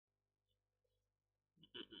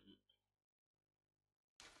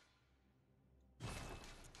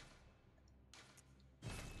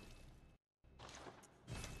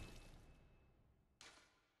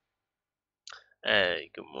Hey,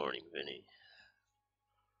 good morning, Vinny.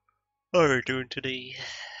 How are you doing today?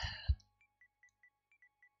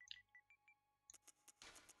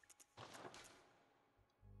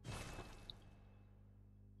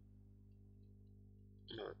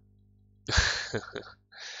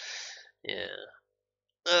 Yeah.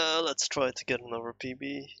 Let's try to get another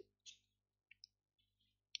PB.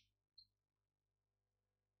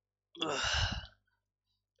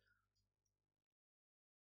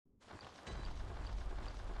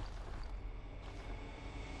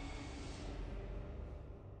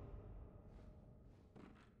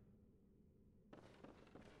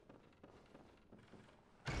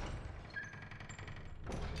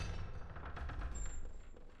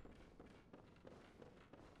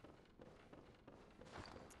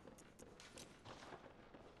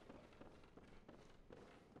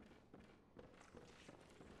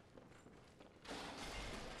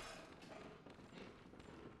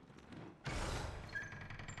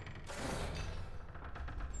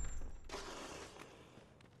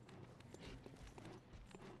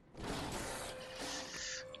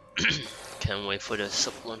 Can't wait for the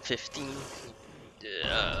sub 115.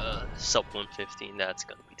 Sub 115, that's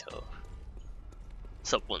gonna be tough.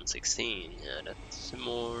 Sub 116, yeah, that's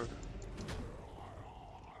more.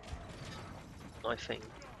 I think.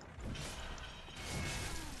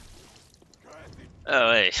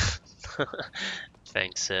 Oh, hey.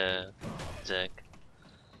 Thanks, Zach.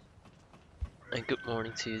 And good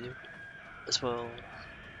morning to you as well.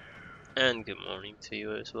 And good morning to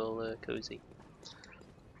you as well, Cozy.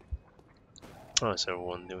 How's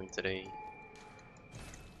everyone doing today?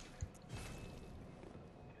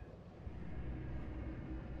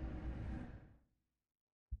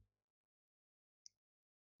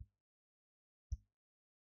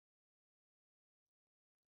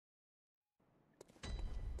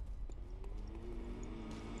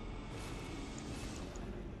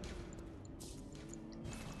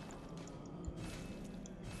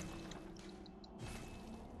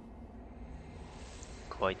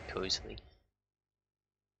 Quite cozily.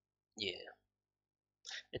 Yeah.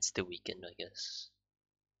 It's the weekend, I guess.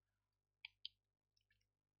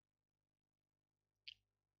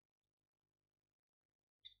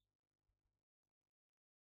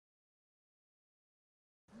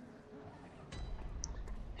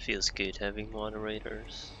 Feels good having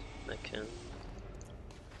moderators that can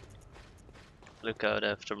look out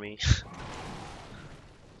after me.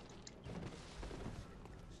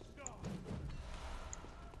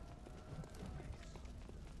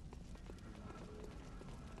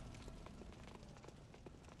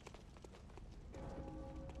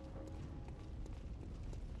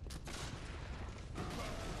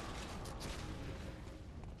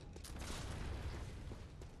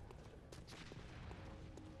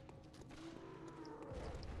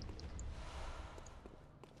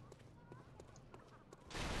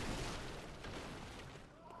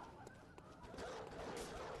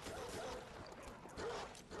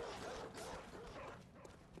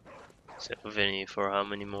 So, Vinny, for how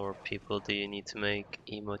many more people do you need to make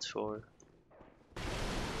emotes for?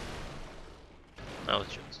 I was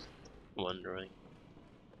just wondering.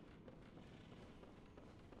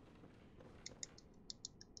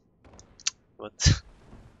 What?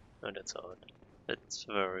 Oh, that's odd. It's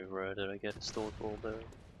very rare that I get a stored roll there.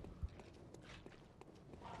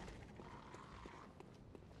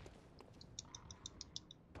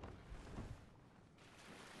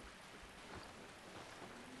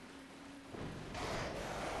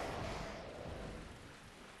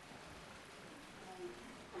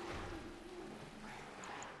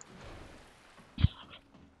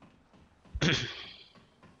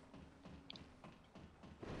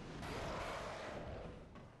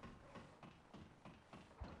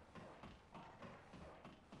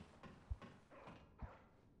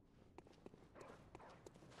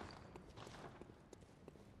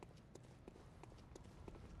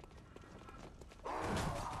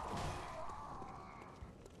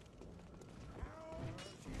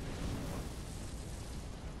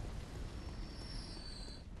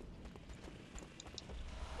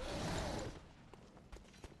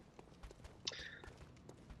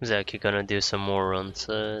 Zach, you gonna do some more runs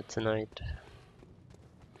tonight?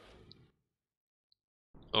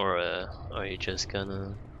 Or are you just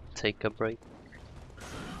gonna take a break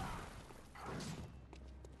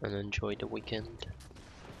and enjoy the weekend?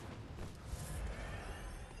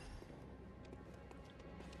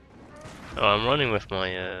 Oh, I'm running with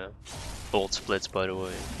my bolt splits, by the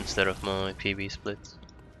way, instead of my PB splits.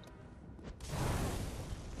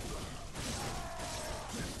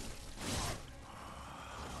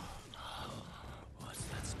 What's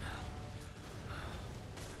that smell?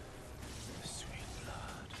 The sweet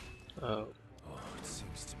Oh, Oh, it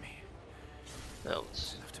seems to me that it's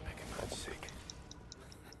was enough to make a man sick.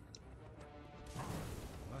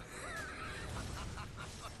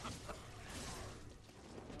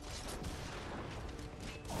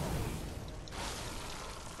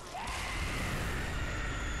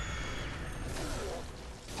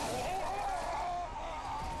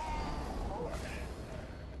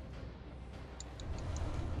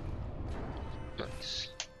 nice.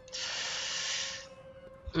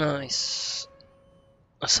 Nice.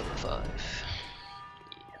 I survive.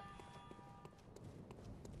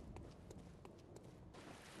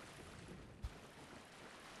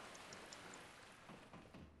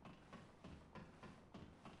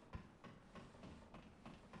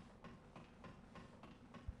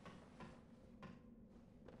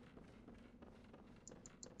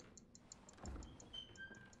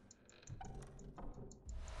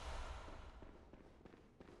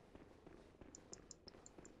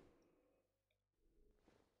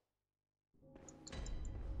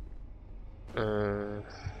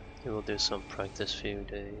 We will do some practice few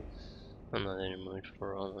days. I'm not in the mood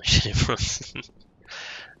for all my shitty runs.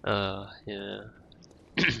 Yeah.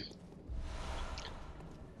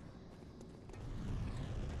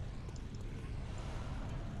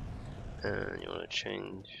 You wanna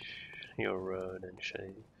change your road and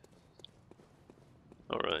shape.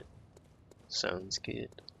 Alright. Sounds good.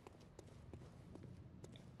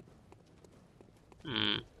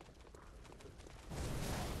 Hmm.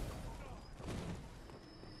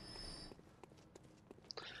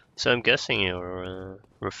 So I'm guessing you're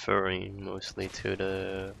referring mostly to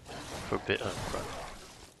the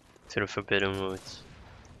Forbidden Woods,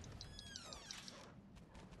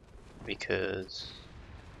 because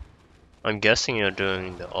I'm guessing you're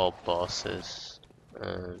doing the all bosses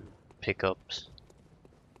pickups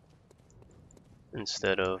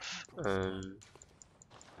instead of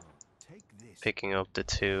Take this. picking up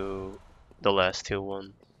the last two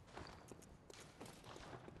ones.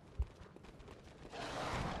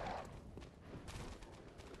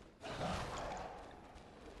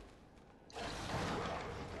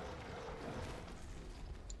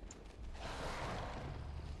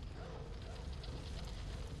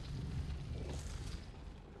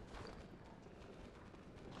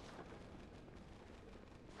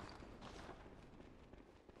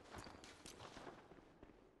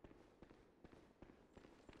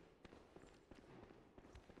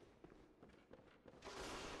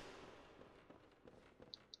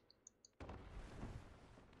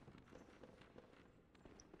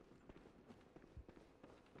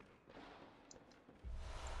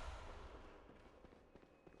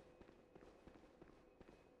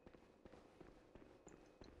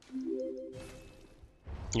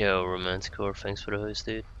 Yo, Romantic Core, thanks for the host,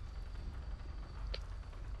 dude.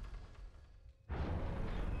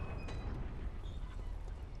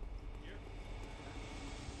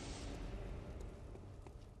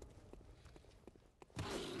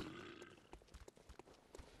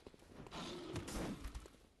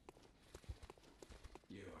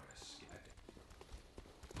 You are a skid.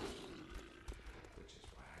 Which is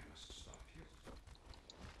why I must stop you.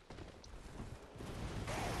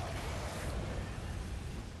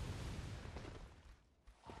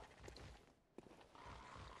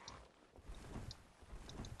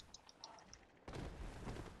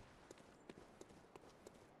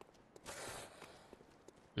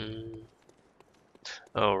 Mm.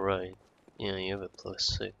 Oh, right. Yeah, you have a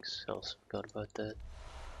 +6. I also forgot about that.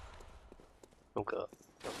 Oh god,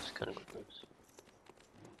 that was kind of close.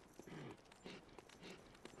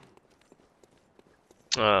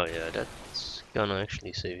 Oh yeah, that's gonna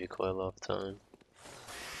actually save you quite a lot of time.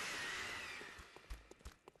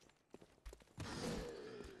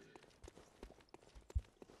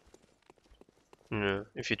 Yeah,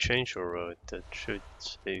 if you change your route, that should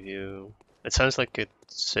save you. It sounds like it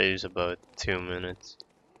saves about 2 minutes.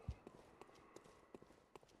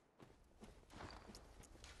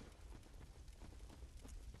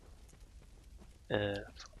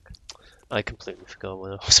 Fuck. I completely forgot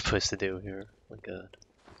what I was supposed to do here. My god.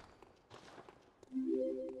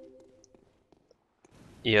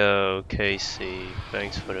 Yo, Casey,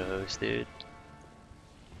 thanks for the host, dude.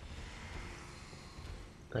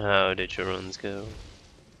 How did your runs go?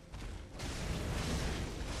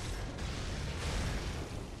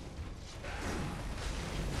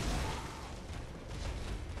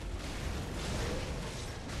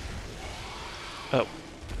 Oh.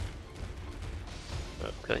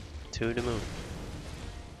 Okay, to the moon.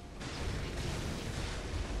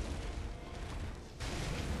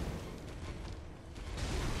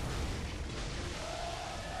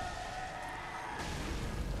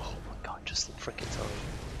 Oh my god, just the freaking time.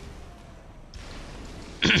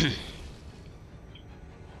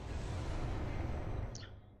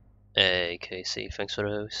 Hey Casey, thanks for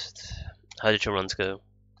the host. How did your runs go?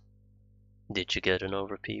 Did you get an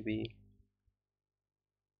over PB?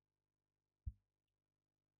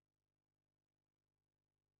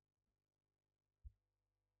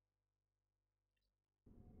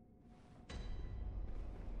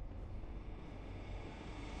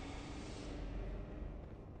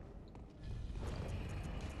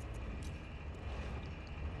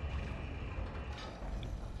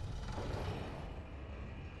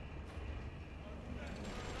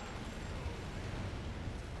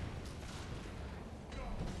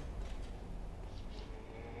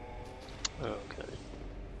 Okay.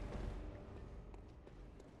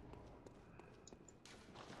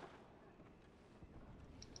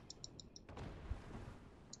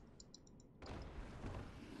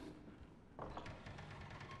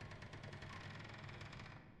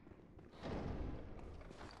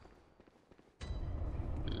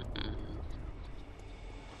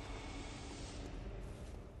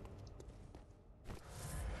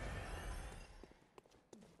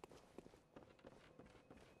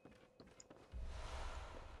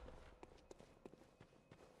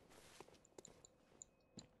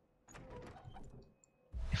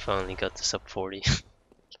 You finally got to sub 40.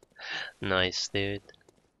 Nice, dude.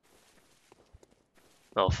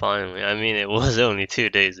 Oh, finally. I mean, it was only 2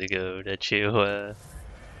 days ago that you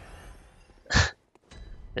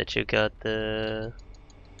that you got a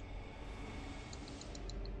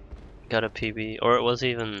PB, or it was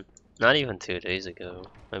even not even 2 days ago,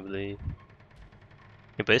 I believe.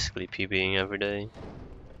 You're basically PBing every day.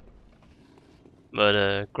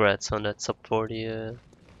 But congrats on that sub 40,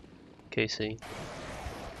 Casey.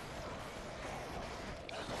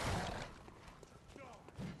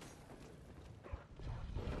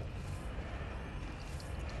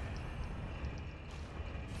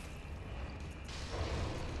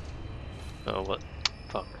 Oh, what?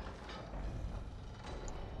 Fuck.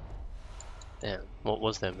 Damn, what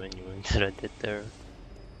was that menuing that I did there?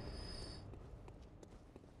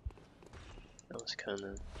 That was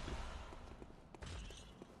kinda...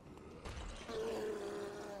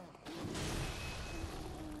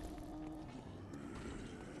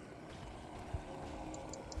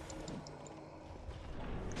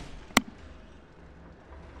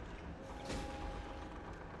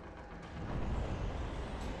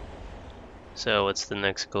 So what's the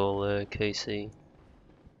next goal, Casey?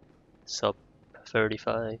 Sub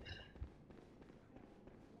 35?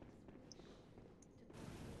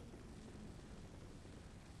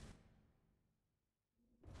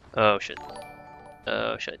 Oh shit.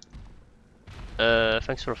 Oh shit.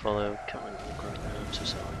 Thanks for the follow. Can't remember the group name, I'm so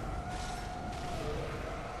sorry.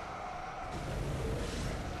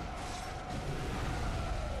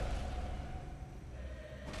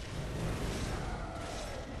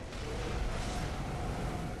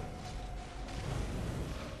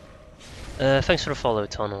 Thanks for the follow,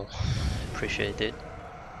 Tunnel. Appreciate it.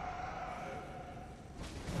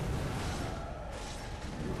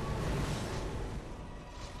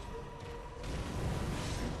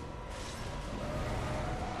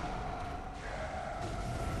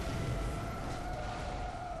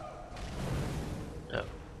 Oh.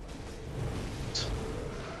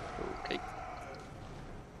 Okay.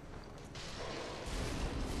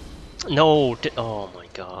 No! Oh my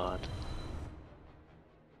god.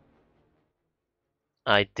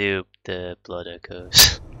 I duped the Blood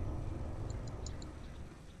Echoes.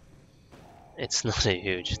 It's not a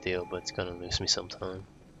huge deal, but it's gonna lose me some time.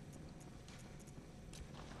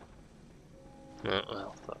 Oh,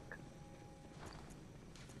 well, fuck.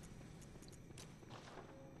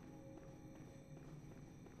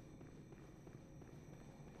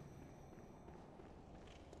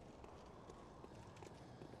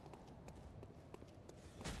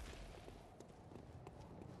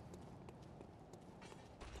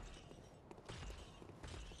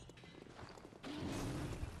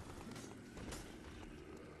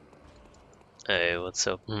 Hey, what's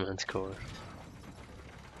up, Manticore?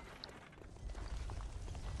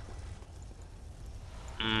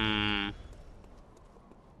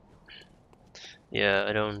 Yeah,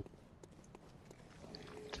 I don't...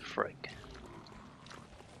 Frick.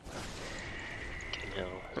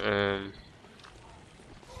 Hell.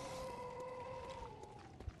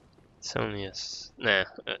 It's only a... Nah,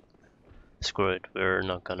 screw it, we're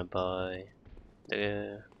not gonna buy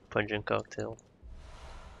the pungent cocktail.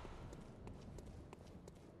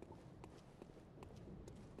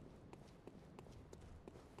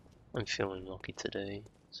 I'm feeling lucky today,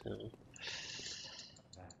 so...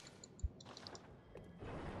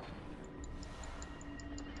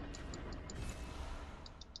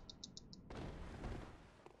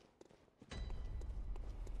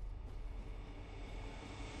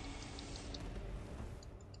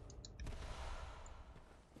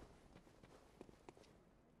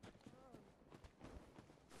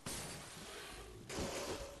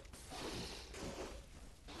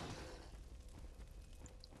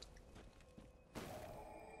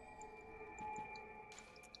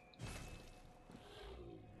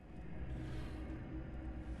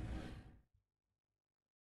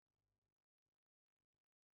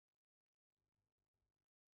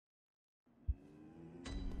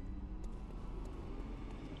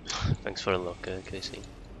 Thanks for the luck, Casey.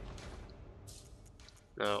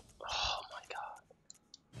 No. Oh my god.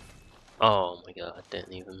 Oh my god,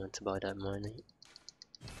 didn't even meant to buy that mining.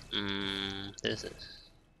 This is.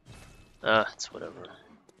 Ah, it's whatever.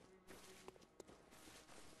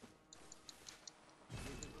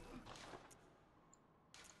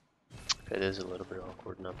 Okay, it is a little bit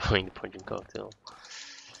awkward not buying the punching cocktail.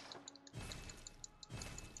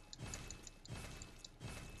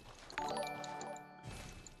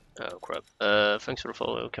 Oh crap. Thanks for the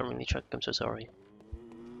follow. Can't really check. I'm so sorry.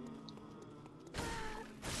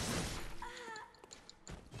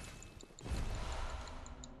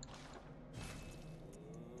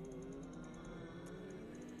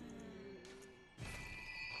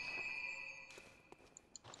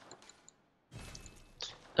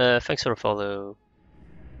 Thanks for the follow.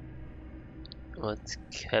 What's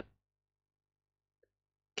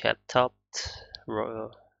cap-topped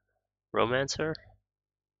romancer?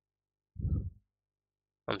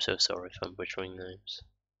 I'm so sorry if I'm butchering names.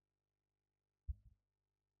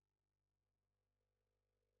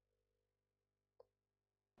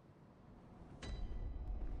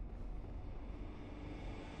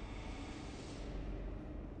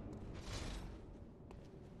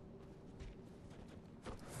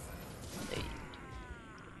 Hey.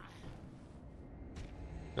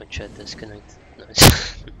 My chat disconnected.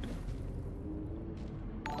 Nice.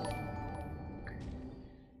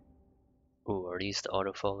 Ooh, are these the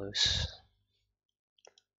auto follows?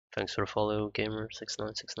 Thanks for the follow,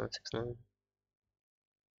 gamer696969.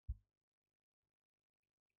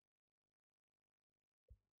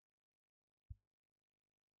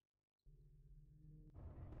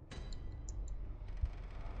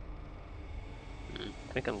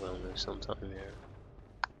 I think I'm going to sometime here.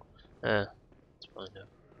 Let's find out.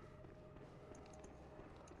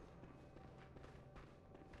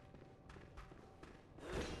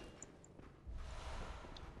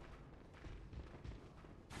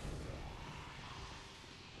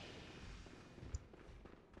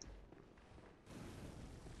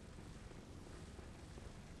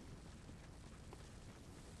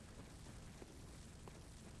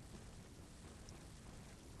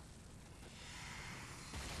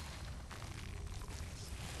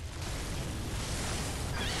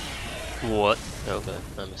 What? Okay,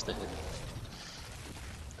 I missed a hit.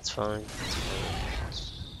 That's fine.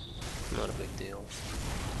 It's not a big deal.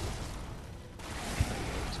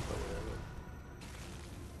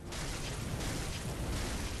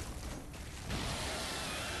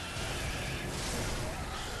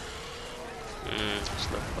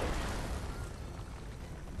 It's not fun.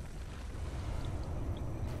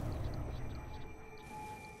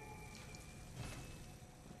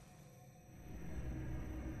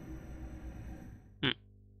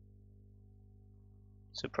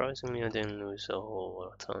 Surprisingly, I didn't lose a whole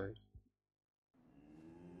lot of time.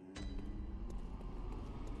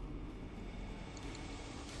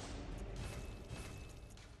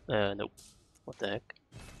 Nope. What the heck?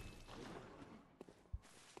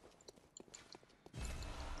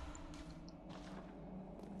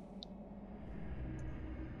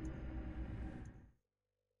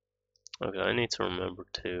 Okay, I need to remember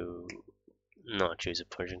to not choose a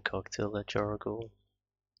Persian cocktail at Jarago.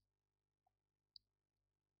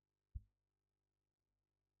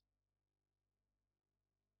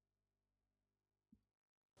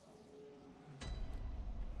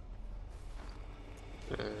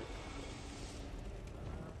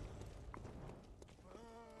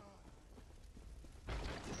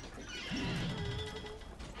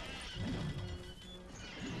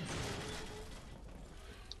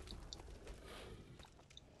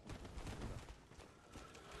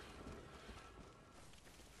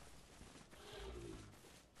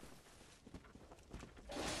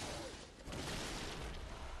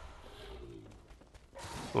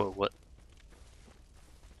 Whoa, what?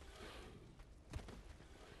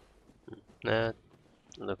 That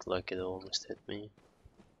looked like it almost hit me.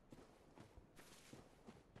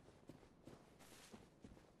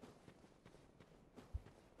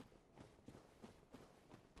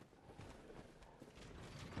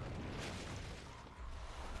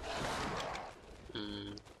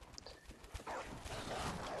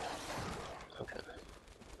 Okay.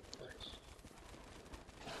 Nice.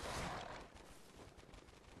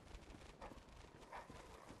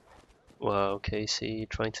 Wow, Casey,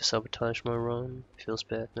 trying to sabotage my run? Feels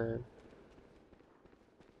bad, man.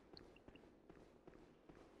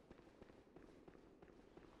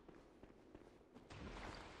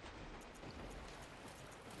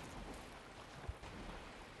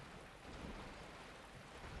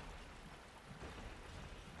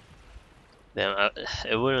 Damn,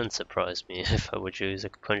 it wouldn't surprise me if I would use a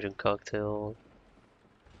pungent cocktail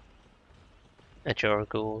at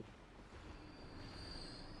charcoal.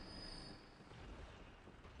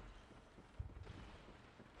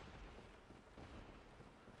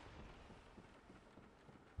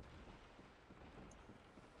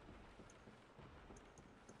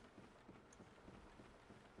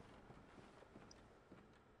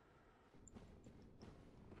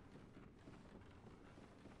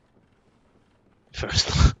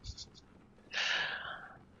 First.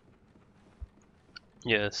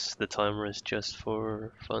 Yes, the timer is just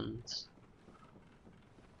for funds.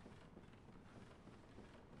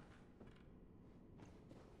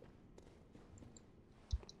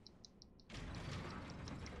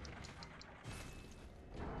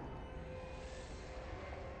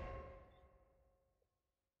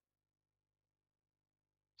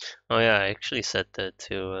 Oh yeah, I actually said that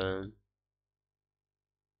to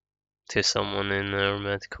someone in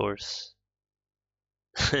romantic course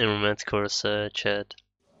in romantic course chat.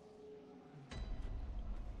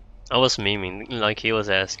 I was memeing, like he was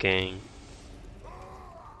asking,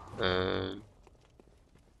 um,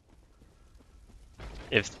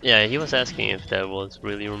 he was asking if that was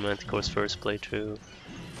really romantic course first playthrough,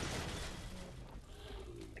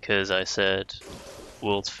 because I said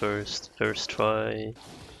world's first try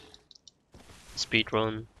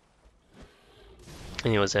speedrun,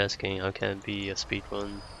 and he was asking how can it be a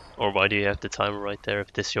speedrun, or why do you have the timer right there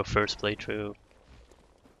if this is your first playthrough?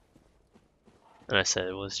 And I said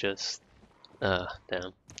it was just,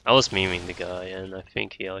 damn. I was memeing the guy, and I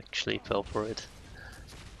think he actually fell for it.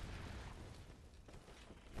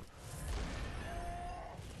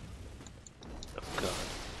 Oh god.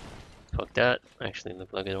 Fuck that. Actually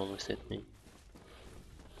looked like it almost hit me.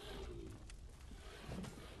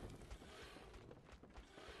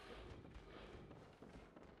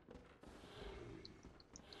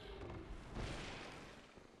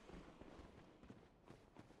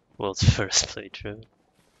 World's first playthrough.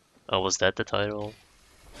 Oh, was that the title?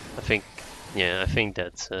 I think, yeah, I think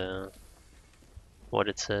that's what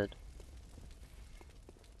it said.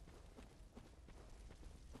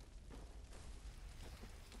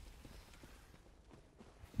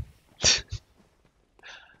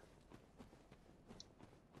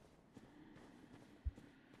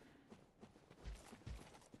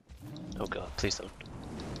 Oh god, please don't.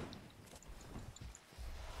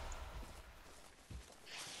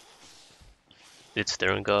 Did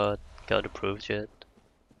Stern God got approved yet?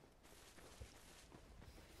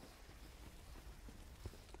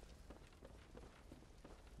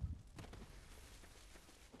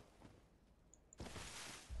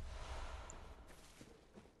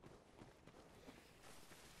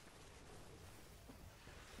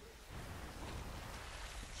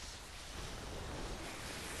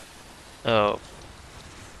 Oh.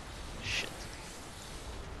 Shit.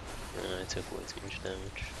 I took way too much damage.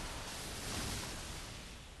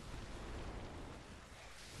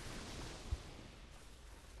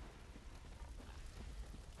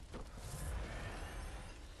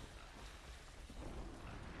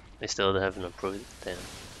 They still haven't approved it, damn.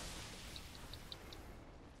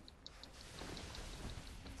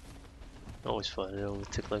 Always thought it only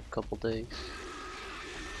took like a couple days.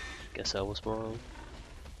 Guess I was wrong.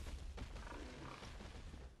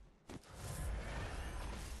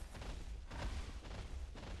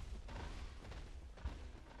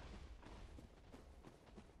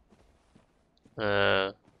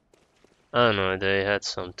 I don't know, they had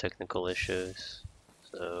some technical issues.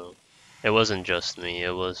 So, it wasn't just me,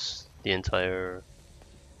 it was the entire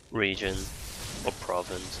region, or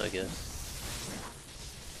province, I guess.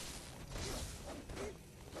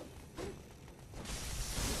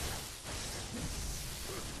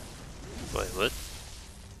 Wait, what?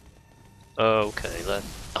 Oh, okay, that.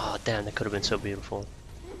 Oh, damn, that could have been so beautiful.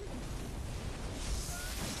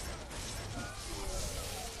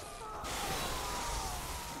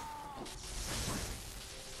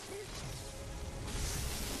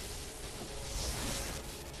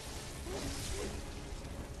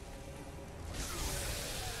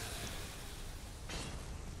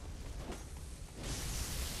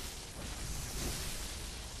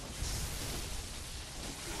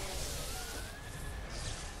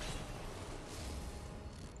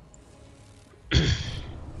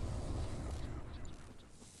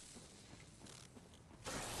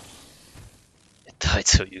 It died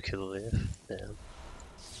so you could live. Damn.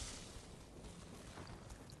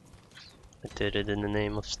 I did it in the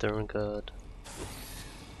name of Stern God.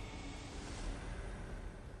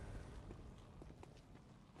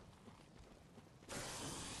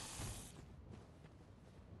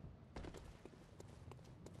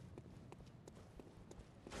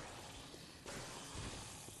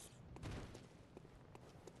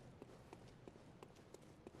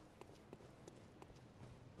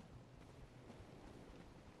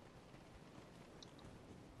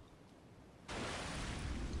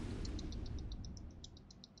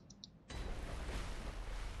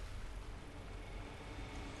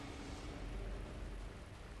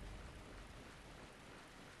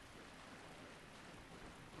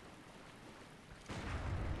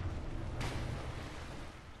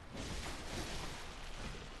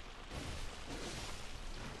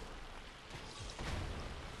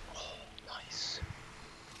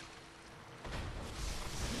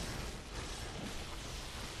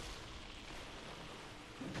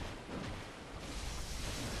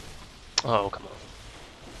 Oh, come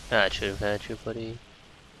on. I should have had you, buddy.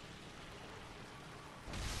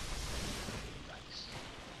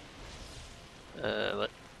 What?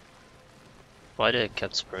 Why did I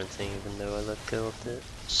kept sprinting even though I let go of the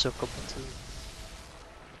circle button?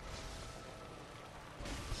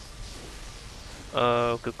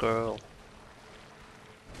 Oh, good girl.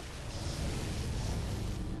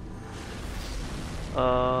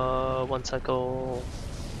 One cycle.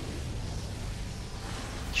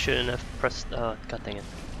 Shouldn't have pressed. God dang it.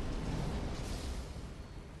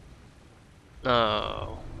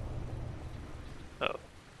 No. Oh,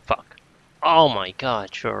 fuck. Oh my god,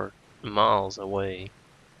 you're miles away.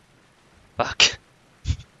 Fuck.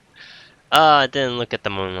 I didn't look at the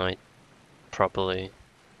moonlight properly.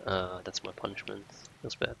 That's my punishment.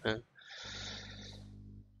 That's bad, man.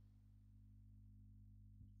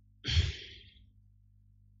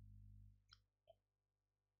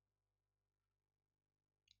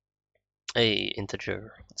 Hey,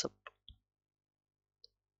 integer. What's up?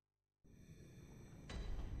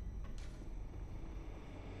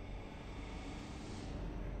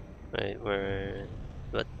 Wait, where?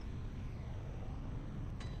 What?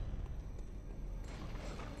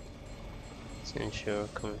 Since you're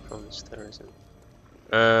coming from the stairs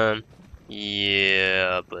and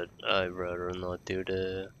yeah, but I'd rather not do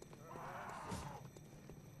the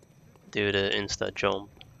insta jump.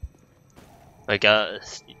 Like I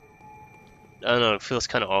don't know, it feels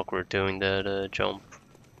kind of awkward doing that jump.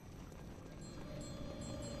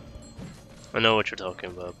 I know what you're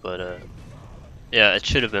talking about, but yeah, it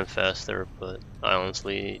should have been faster, but I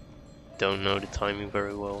honestly don't know the timing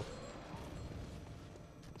very well.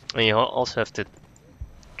 And you also have to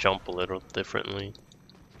jump a little differently.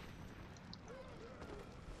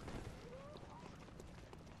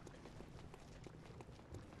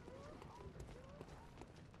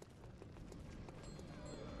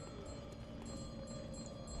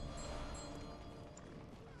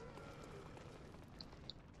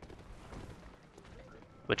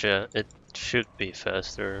 But yeah, it should be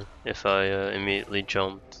faster if I immediately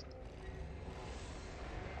jumped.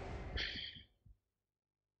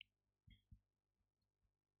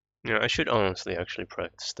 Yeah, I should honestly actually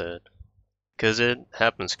practice that. Because it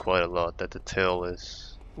happens quite a lot that the tail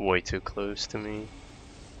is way too close to me.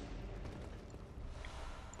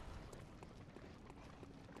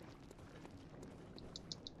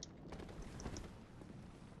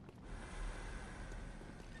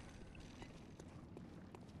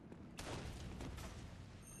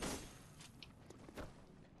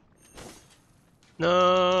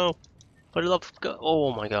 No! For the love of God!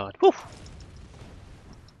 Oh my god! Woo!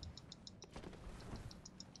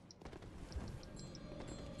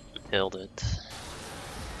 Nailed it.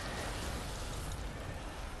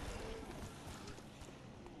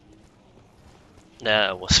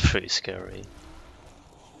 That was pretty scary.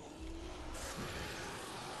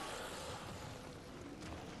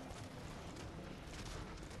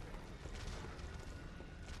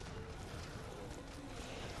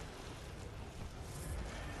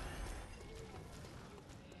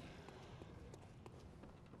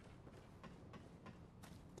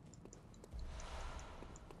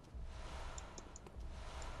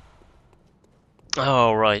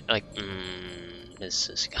 Oh right, this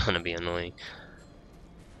is gonna be annoying.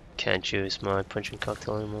 Can't use my punching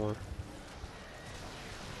cocktail anymore.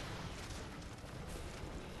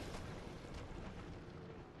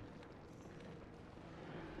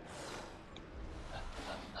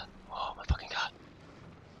 Oh my fucking god.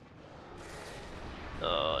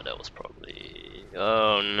 Oh, that was probably...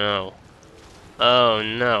 Oh no. Oh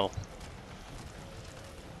no.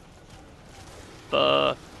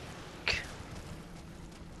 Fuck.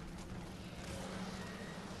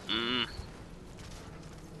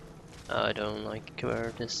 I don't like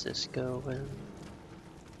where this is going.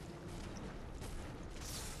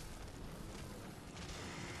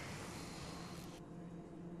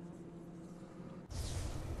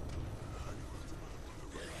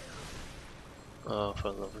 Oh,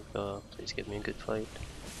 for the love of God, please give me a good fight.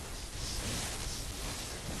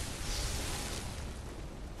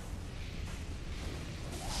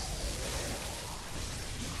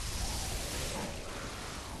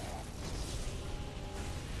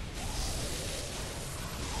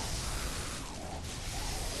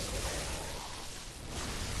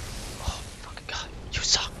 Oh, fucking God, you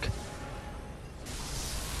suck.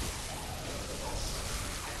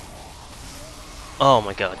 Oh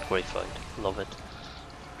my god, great fight. Love it.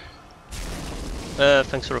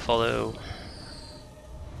 Thanks for the follow.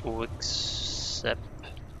 Wixep.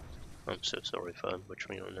 I'm so sorry if I'm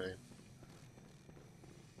butchering your name.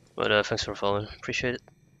 But thanks for the follow. Appreciate it.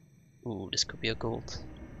 Ooh, this could be a gold.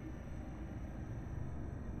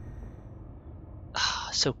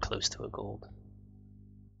 so close to a gold.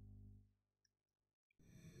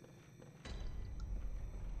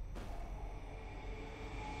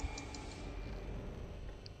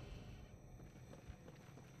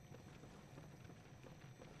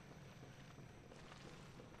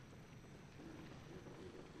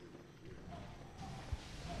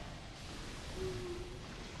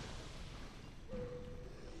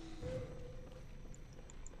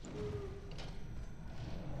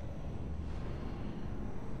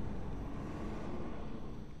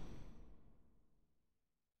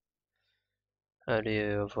 How do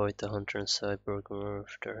you avoid the hunter and cyborg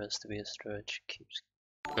move? There has to be a stretch. Keeps.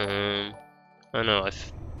 I know.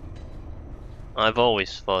 I've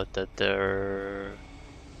always thought that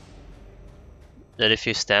if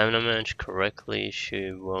you stamina match correctly,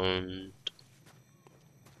 she won't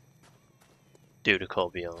do the call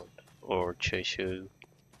beyond or chase you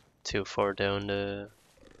too far down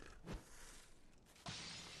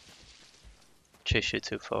chase you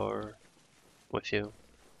too far with you.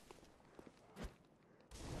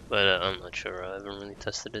 But I'm not sure. I haven't really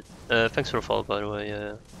tested it. Thanks for the follow, by the way,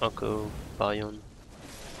 Akko Bayon.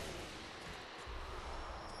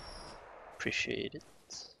 Appreciate it.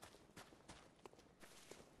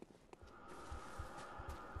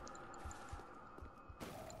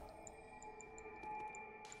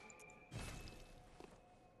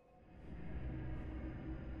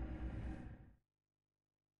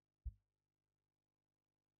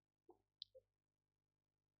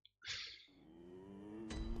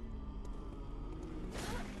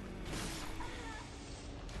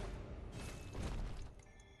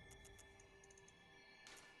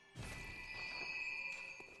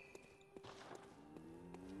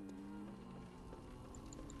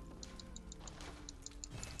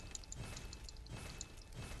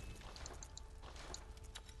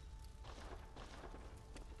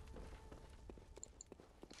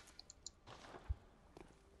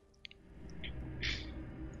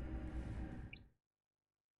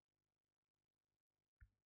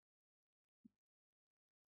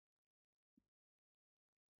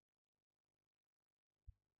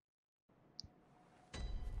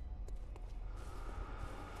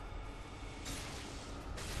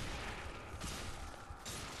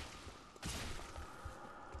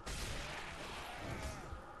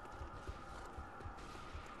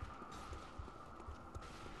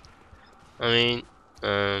 I mean,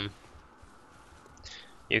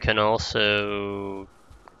 you can also,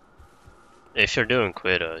 if you're doing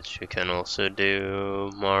Quidditch, you can also do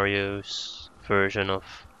Mario's version of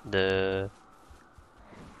the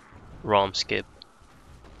ROM skip.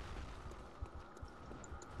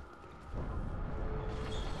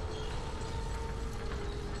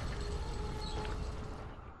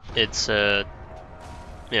 It's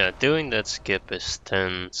yeah, doing that skip is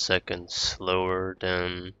 10 seconds slower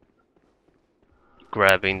than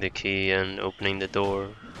grabbing the key and opening the door,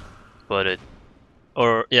 but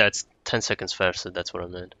it's 10 seconds faster, that's what I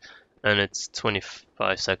meant. And it's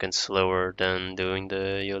 25 seconds slower than doing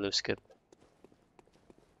the YOLO skip.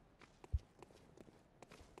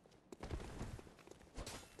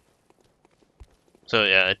 So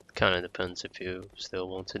yeah, it kind of depends if you still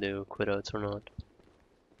want to do quit-outs or not.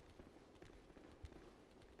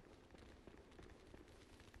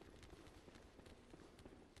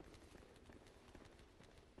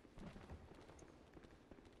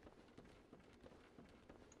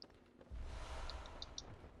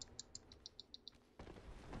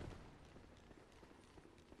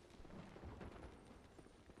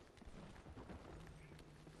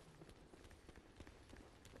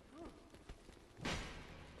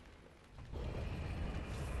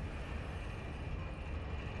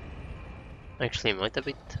 Actually, might that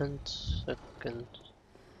be 10 seconds?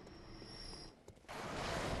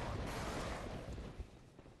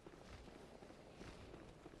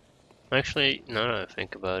 Actually, now that I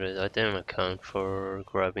think about it, I didn't account for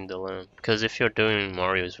grabbing the lamp. Because if you're doing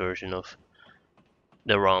Mario's version of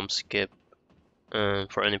the ROM skip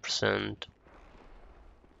for any percent,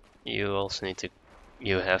 you also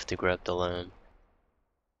you have to grab the lamp.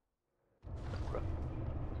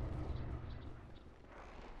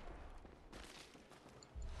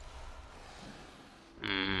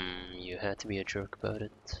 You had to be a jerk about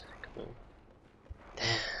it. Come on.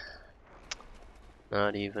 Damn.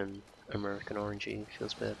 Not even American RNG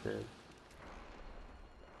feels bad, man.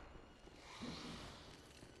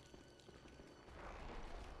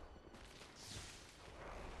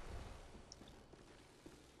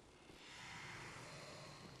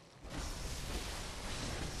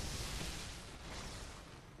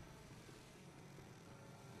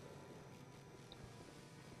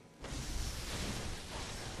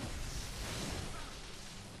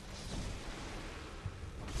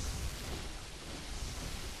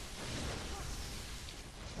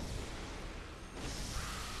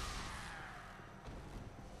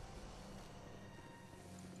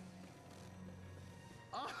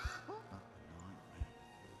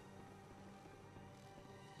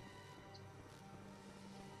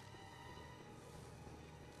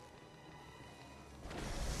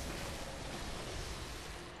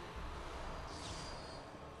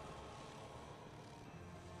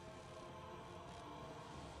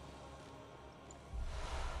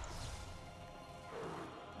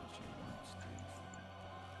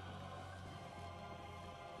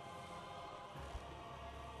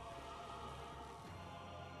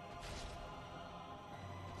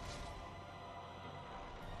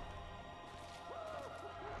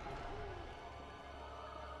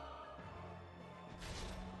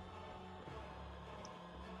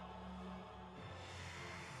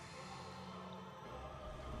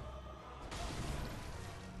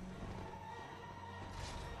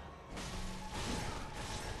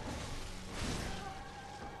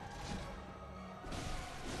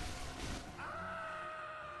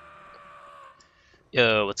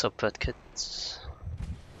 Yo, what's up, pet kids?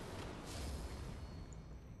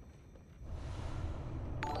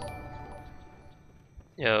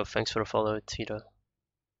 Yo, thanks for the follow, Tita.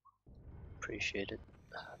 Appreciate it.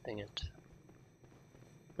 Dang it.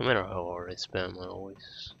 No matter how hard I spam, I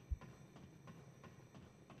always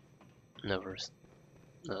never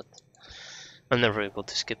not. I'm never able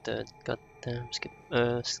to skip that goddamn skip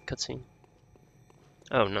cutscene.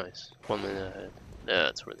 Oh, nice. 1 minute ahead.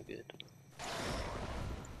 That's really good.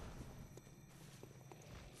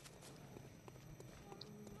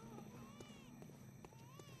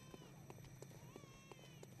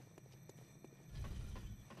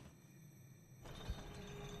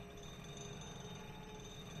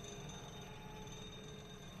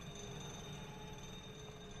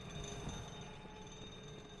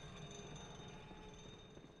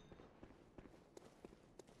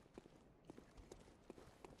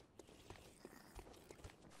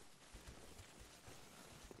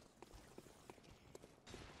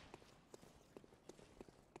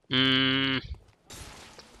 Mmm.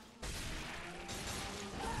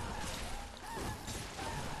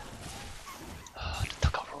 Oh, the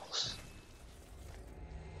duck rolls.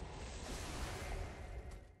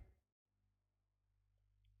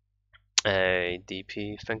 Hey,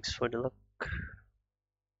 DP, thanks for the luck.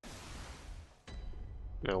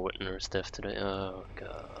 No witness death today. Oh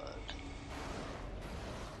god.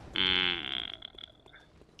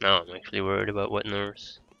 Now I'm actually worried about wet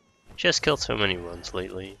nurse. She has killed so many runs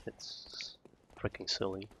lately. It's freaking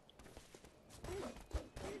silly.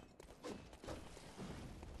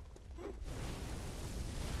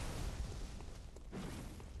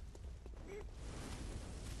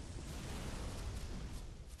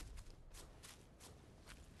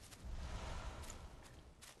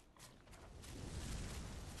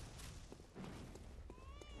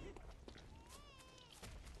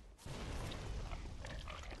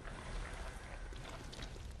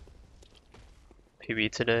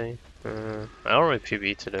 PB today? I already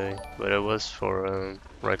PB today, but it was for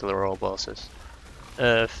regular all bosses.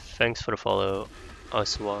 Thanks for the follow,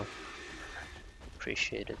 Aswa.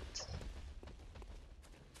 Appreciate it.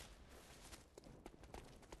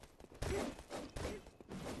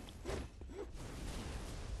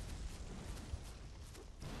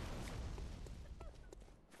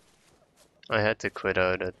 I had to quit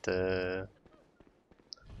out at the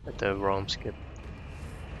ROM skip.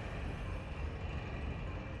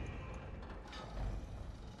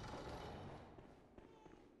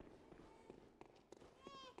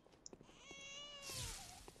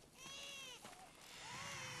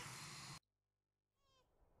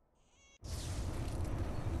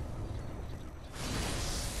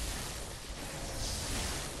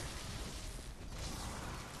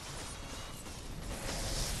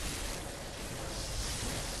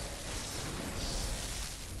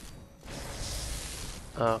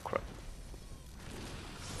 Oh crap.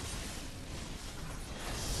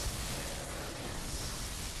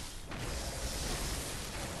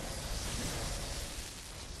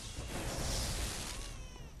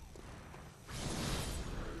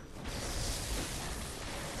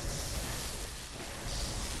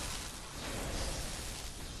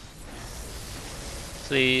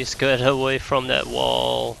 Please get away from that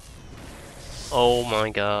wall. Oh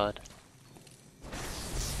my god.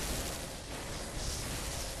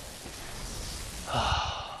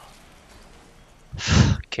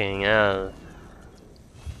 Fucking hell.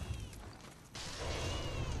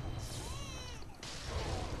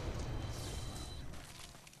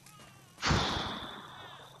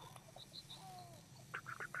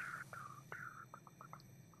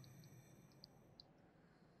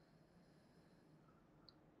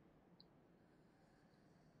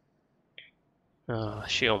 Oh,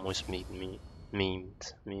 she almost memed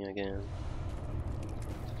me again.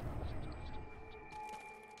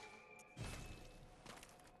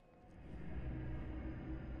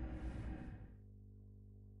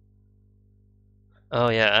 Oh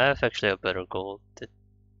yeah, I have actually a better gold.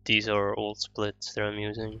 These are old splits that I'm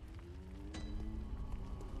using.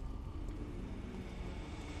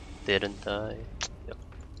 Didn't die. Yep,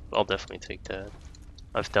 I'll definitely take that.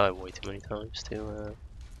 I've died way too many times to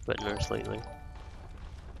wet nurse lately.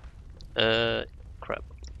 Crap.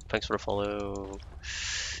 Thanks for the follow,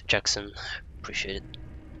 Jackson. Appreciate it.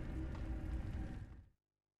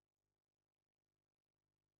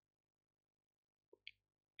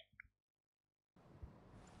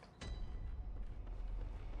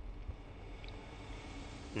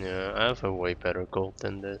 Yeah, I have a way better gold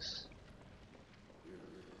than this.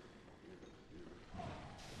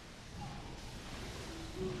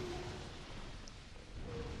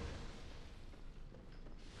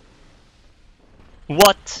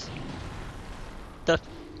 What the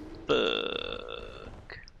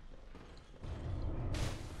fuck?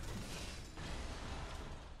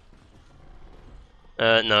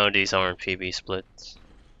 No, these aren't PB splits.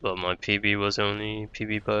 But my PB was only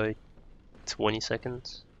PB by 20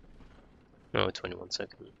 seconds. No, 21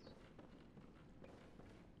 seconds.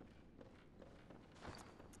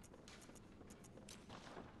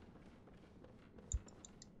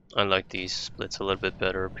 I like these splits a little bit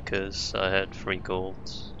better because I had 3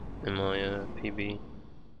 golds in my PB.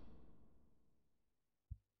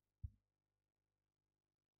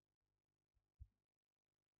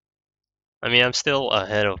 I mean, I'm still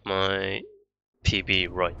ahead of my PB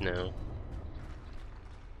right now.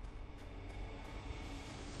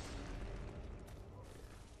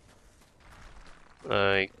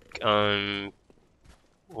 Like, I'm,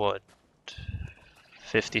 what,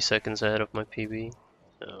 50 seconds ahead of my PB?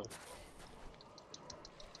 So.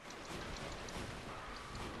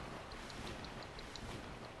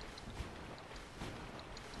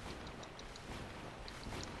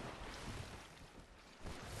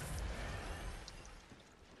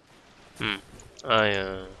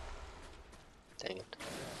 I, dang it.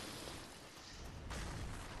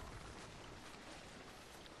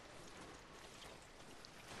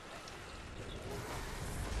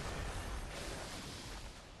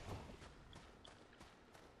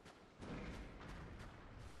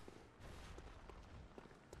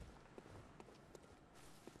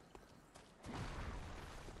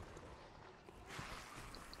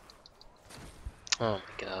 Oh my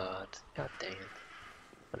god. God dang it.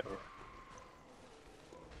 Whatever.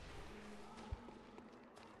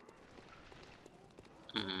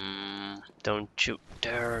 Don't you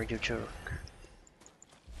dare, you jerk.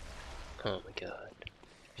 Oh my god.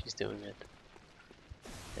 She's doing it.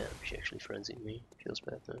 Yeah, she actually frenzied me. Feels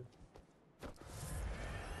bad though.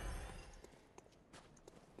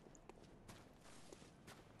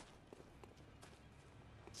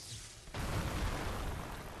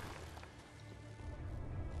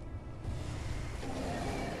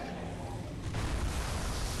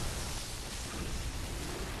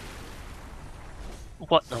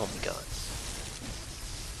 What? Oh my god.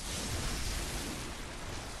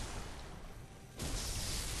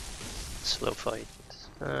 Slow fight.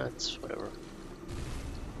 It's whatever.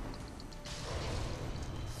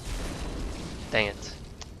 Dang it.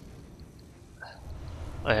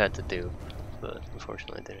 I had to do, but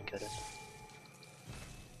unfortunately I didn't get it.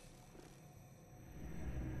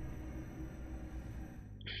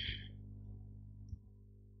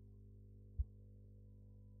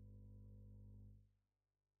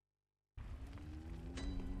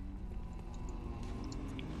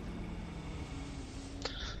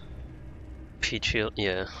 Peach heal,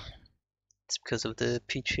 yeah. It's because of the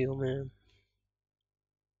peach heal, man.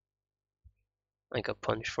 I got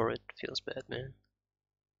punished for it. Feels bad, man.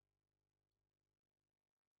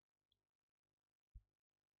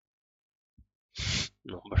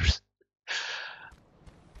 Numbers.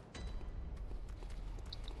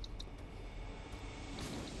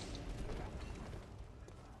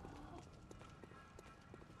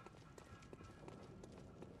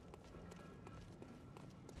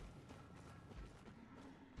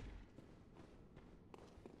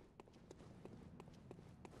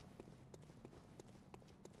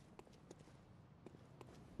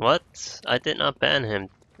 What? I did not ban him.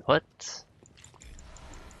 What?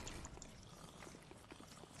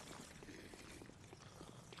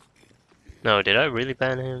 No, did I really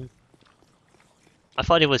ban him? I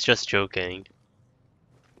thought he was just joking.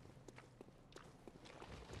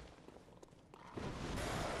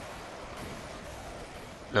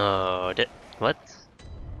 No, did what?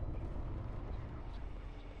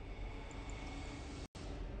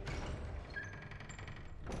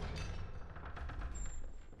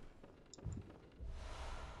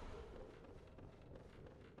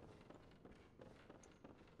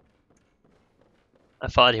 I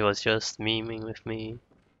thought he was just memeing with me.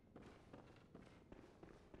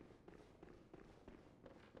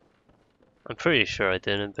 I'm pretty sure I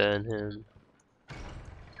didn't ban him.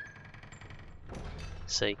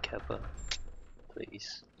 Say Kappa,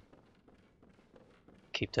 please.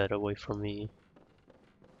 Keep that away from me.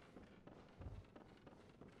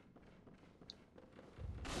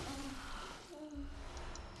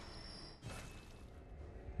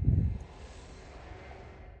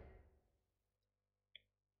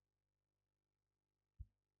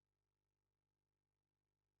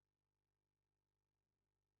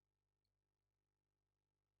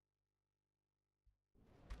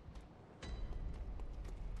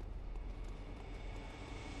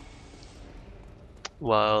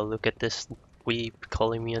 Wow, look at this weep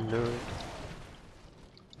calling me a nerd.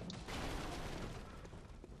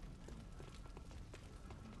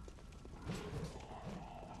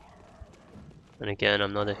 And again,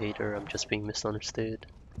 I'm not a hater, I'm just being misunderstood.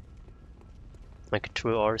 Like a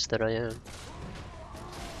true artist that I am.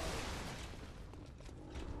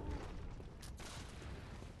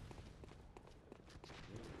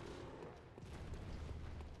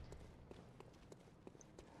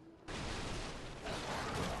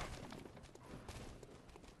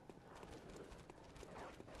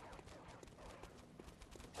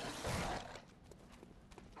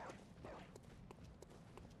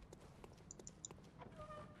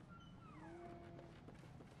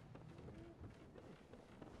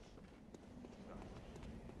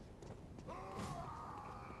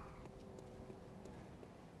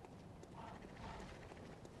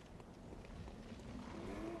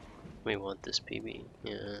 We want this PB.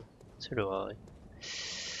 Yeah, so do I.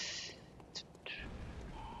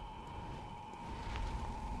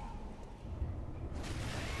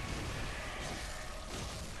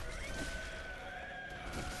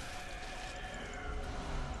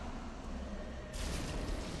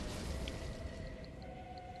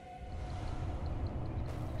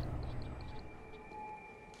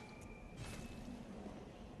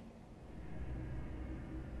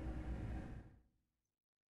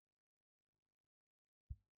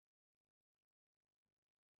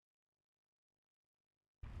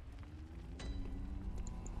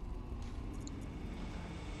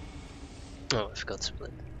 Oh, I forgot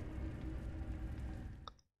split.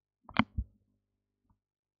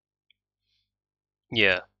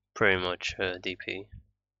 Yeah, pretty much DP.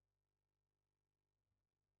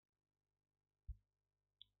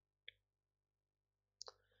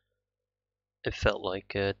 It felt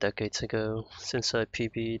like decades ago since I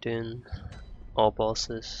PB'd in all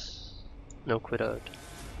bosses, no quit out.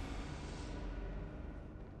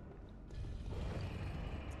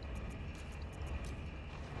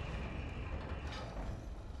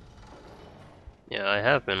 Yeah, I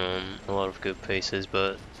have been on a lot of good paces,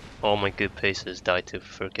 but all my good paces died to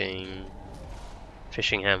freaking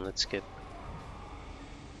fishing hamlet skip.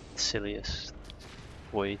 Silliest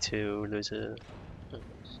way to lose the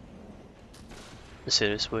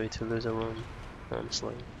silliest way to lose a run,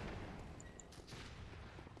 honestly.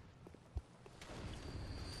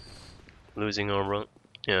 Losing a run,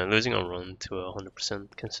 yeah, losing a run to a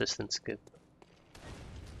 100% consistent skip.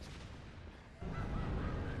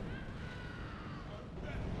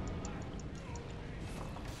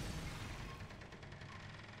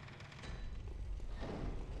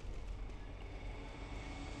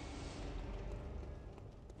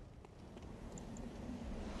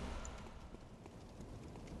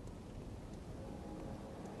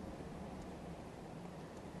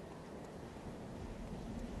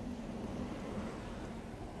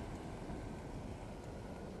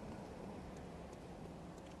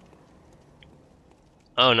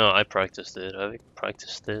 Oh no, I practiced it. I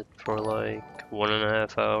practiced it for like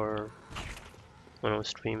 1.5 hours when I was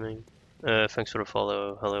streaming. Thanks for the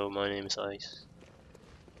follow. Hello, my name is Ice.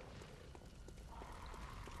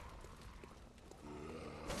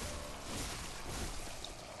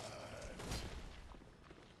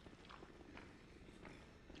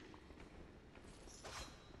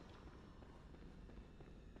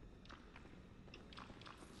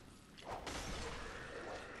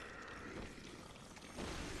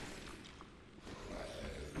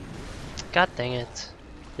 God dang it.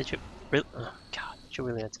 Did you really? Oh god, did you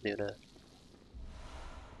really have to do that?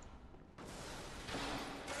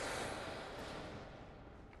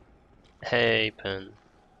 Hey, Pen.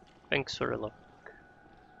 Thanks for the luck.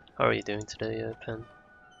 How are you doing today, Pen?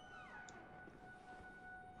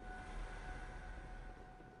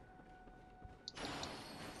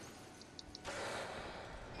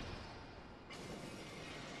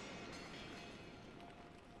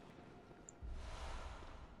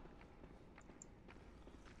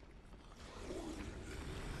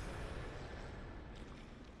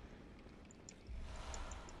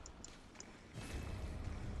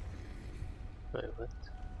 Wait, what?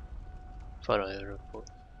 Thought I heard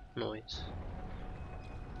a noise.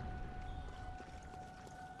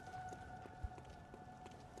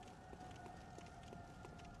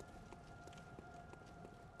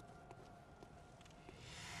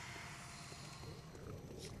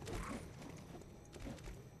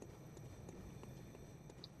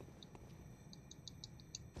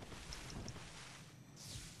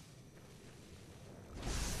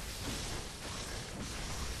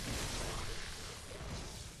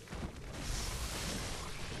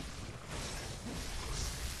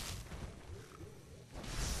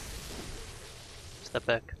 Step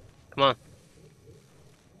back. Come on.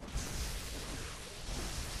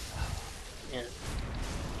 Yeah.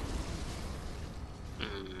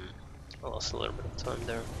 I lost a little bit of time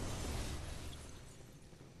there.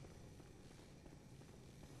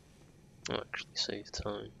 save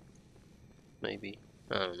time. Maybe.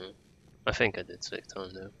 I don't know. I think I did save time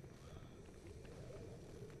though.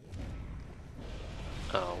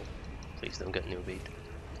 Oh, please don't get newbied.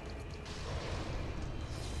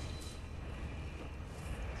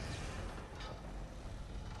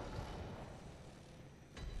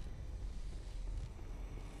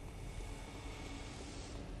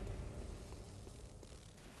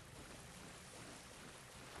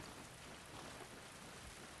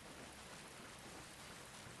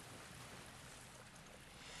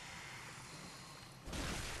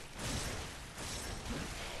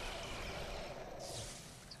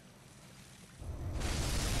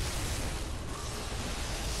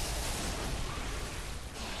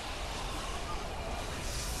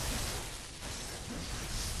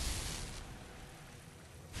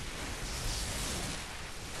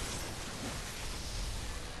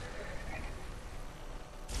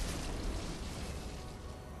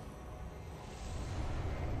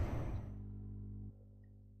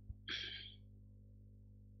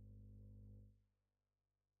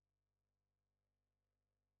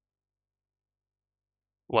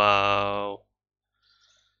 Wow.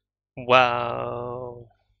 Wow.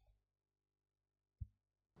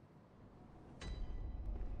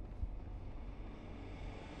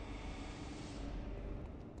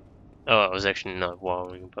 Oh, I was actually not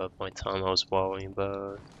wowing about my time, I was wowing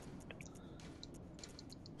about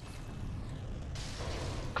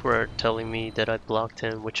Quert telling me that I blocked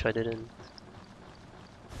him, which I didn't.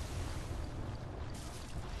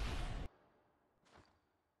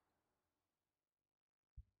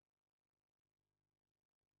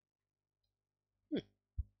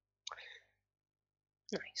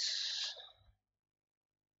 Nice.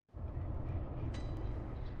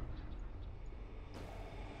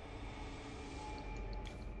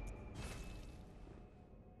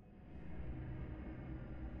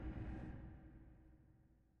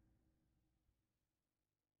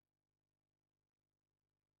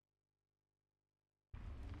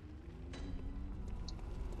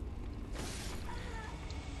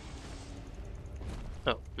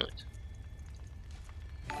 Oh, nice.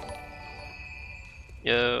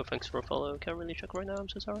 Yo, thanks for a follow. Can't really check right now, I'm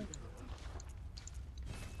so sorry.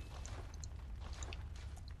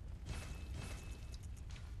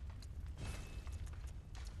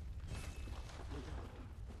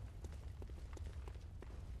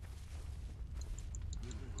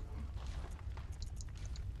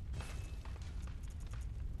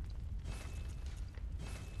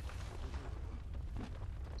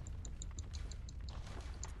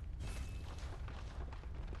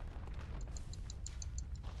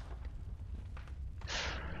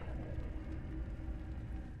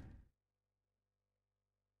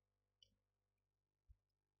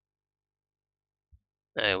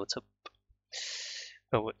 Hey, what's up?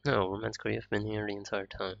 Oh, wait, no, Romance Korea have been here the entire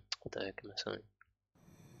time. What the heck am I saying?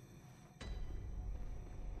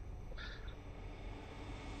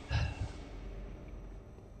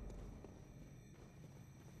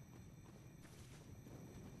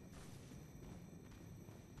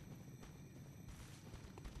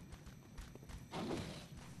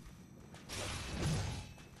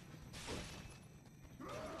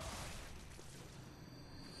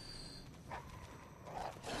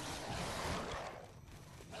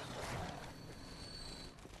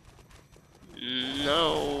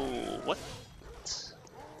 No, what?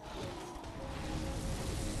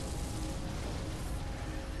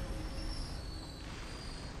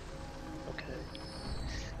 Okay.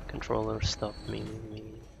 Controller, stop meaning me.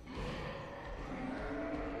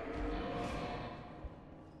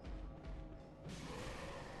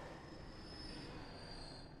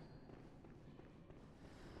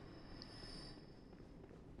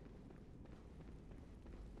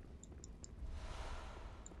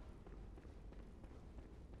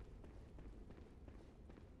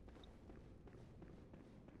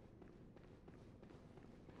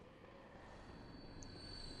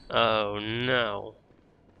 Oh no.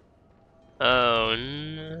 Oh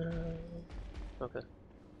no. Okay,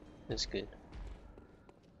 that's good.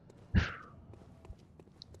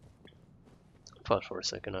 Thought for a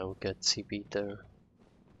second I would get CP'd there.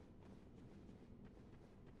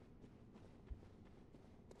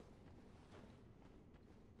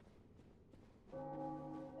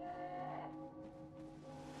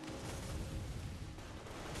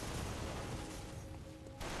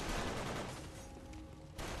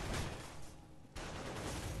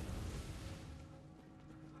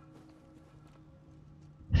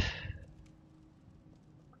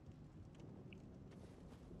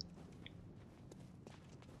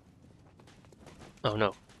 Oh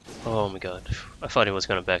no. Oh my god. I thought he was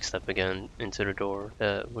gonna backstep again into the door.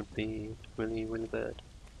 That would be really, really bad.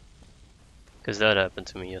 Because that happened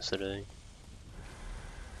to me yesterday.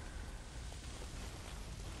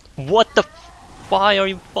 What the why are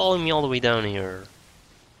you following me all the way down here?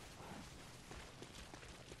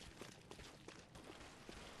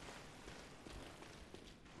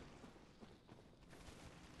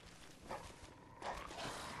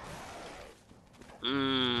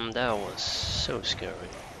 That was so scary.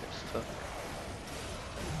 The fuck?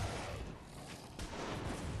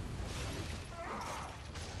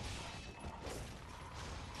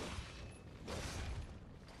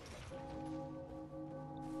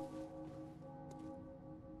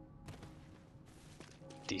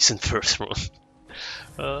 Decent first one.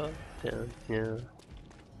 Yeah, yeah.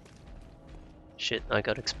 Shit, I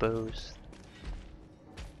got exposed.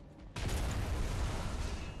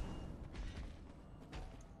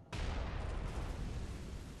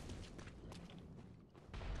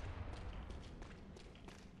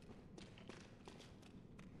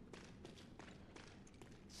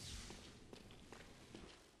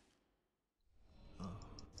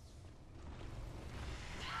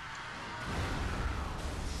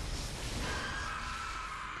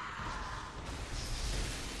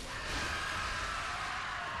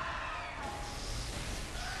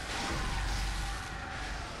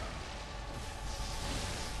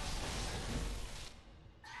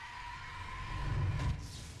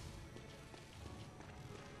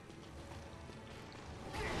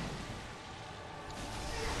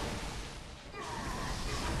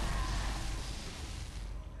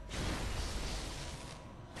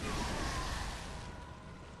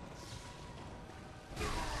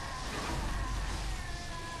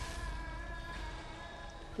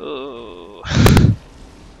 Oh.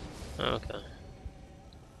 Okay.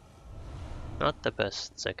 Not the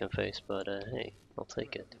best second phase, but hey, I'll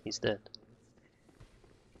take it. He's dead.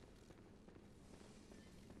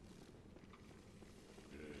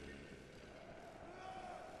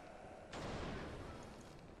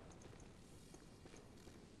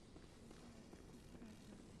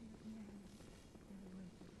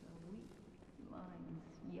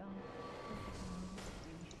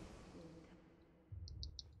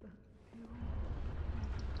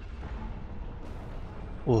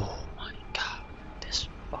 Oh my god, this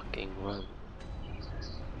fucking run.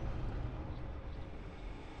 Jesus.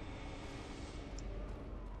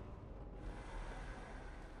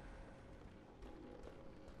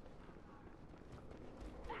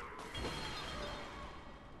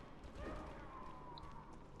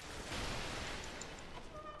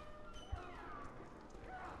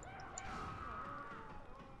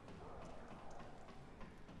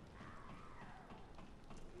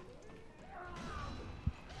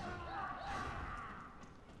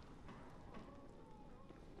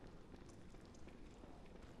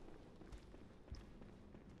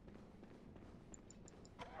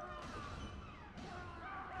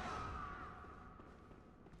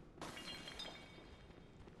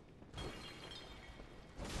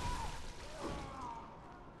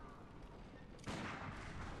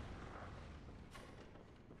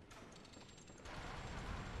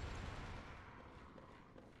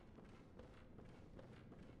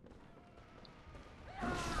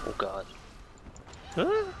 Oh god.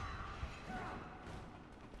 Ah.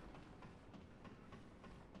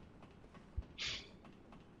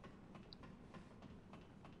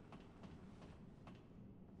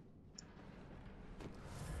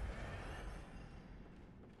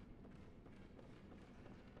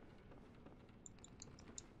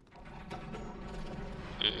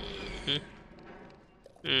 Mhm.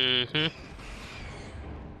 Mhm.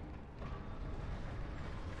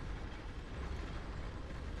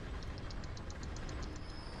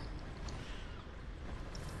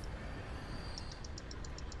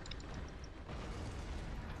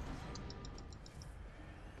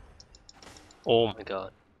 Oh my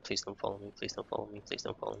god. Please don't follow me. Please don't follow me. Please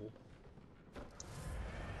don't follow me.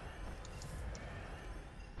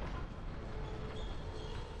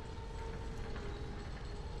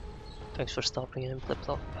 Thanks for stopping him, Flip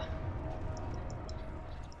Flop.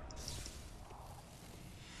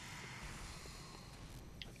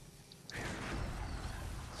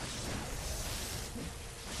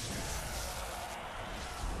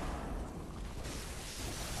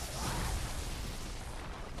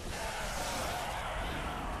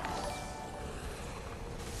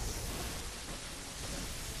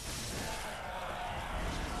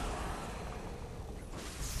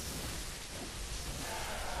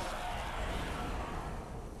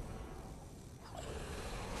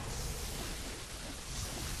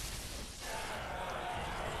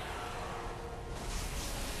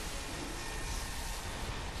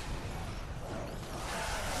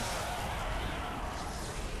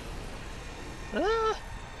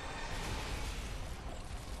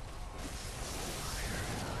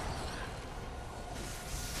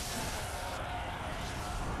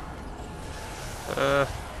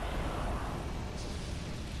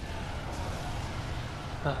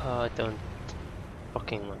 I don't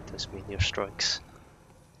fucking like those meteor strikes.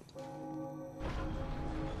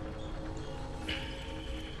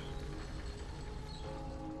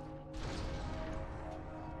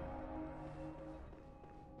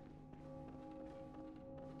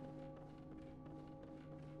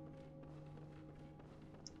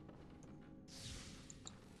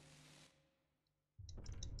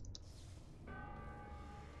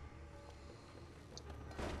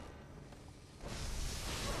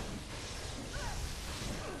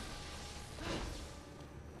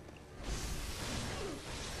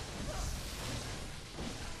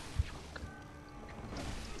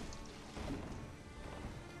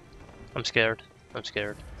 I'm scared. I'm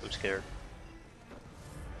scared. I'm scared.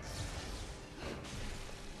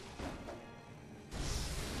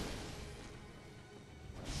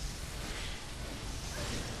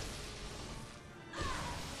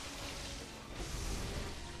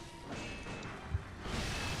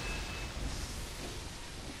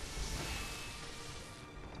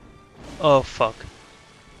 Oh fuck.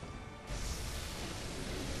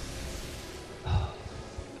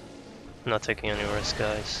 I'm not taking any risk,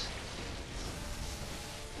 guys.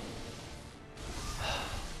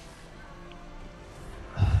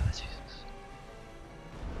 Jesus.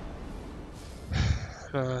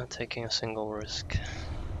 Not taking a single risk.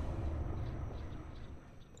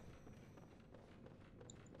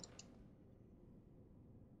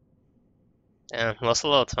 Yeah, lost a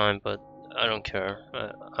lot of time, but I don't care.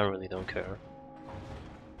 I really don't care.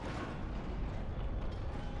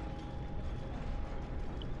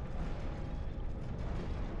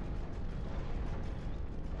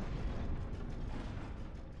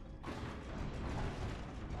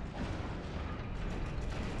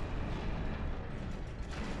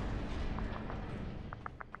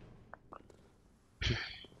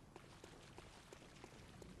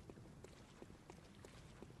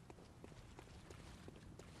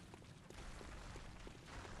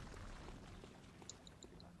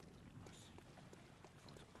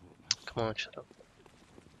 Come on, shut up.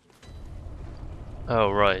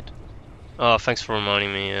 Oh, right. Oh, thanks for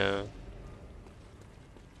reminding me.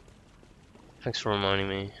 Thanks for reminding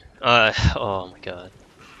me. Oh my god.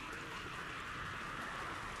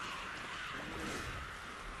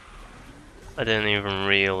 I didn't even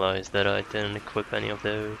realize that I didn't equip any of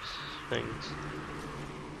those things.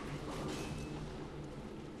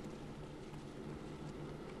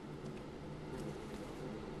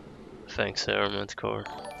 Thanks, Airment Core.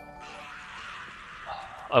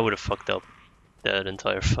 I would have fucked up that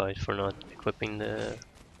entire fight for not equipping the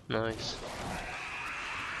knives.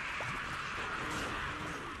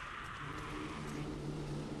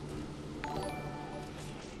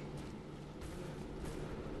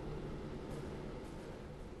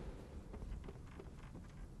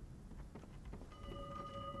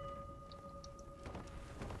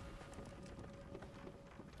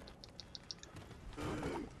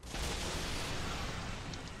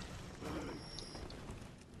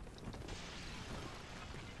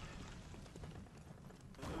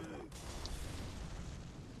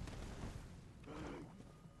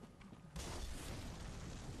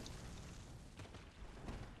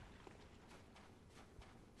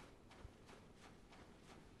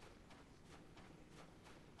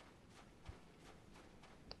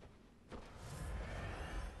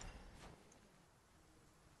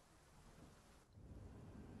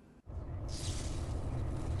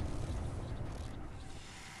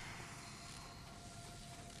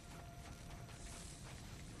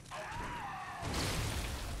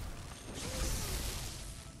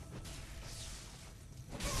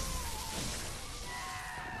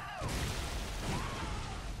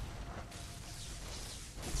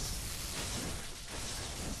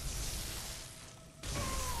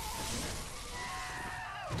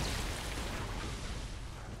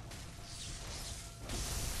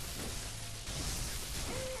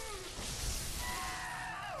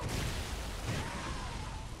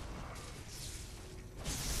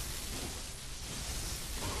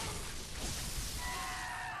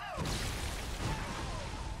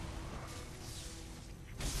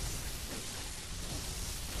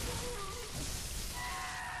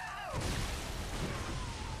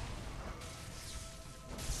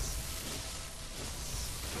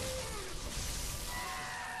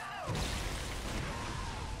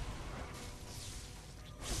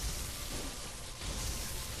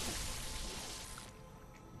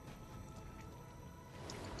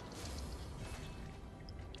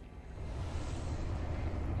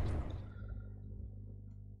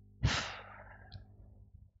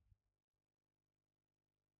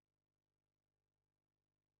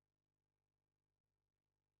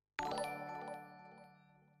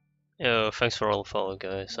 Yo, thanks for all the follow,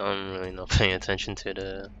 guys. I'm really not paying attention to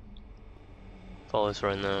the follows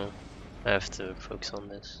right now. I have to focus on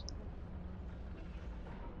this.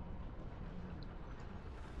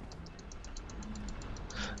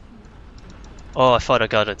 Oh, I thought I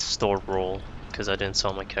got a stored roll because I didn't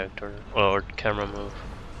saw my character or camera move.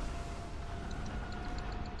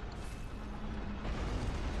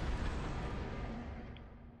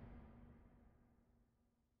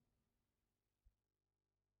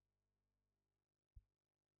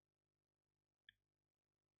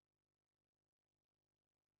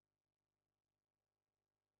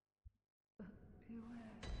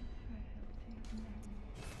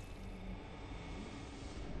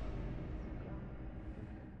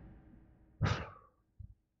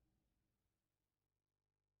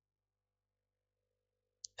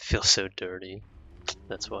 Feels so dirty.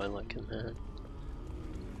 That's why I like him, man.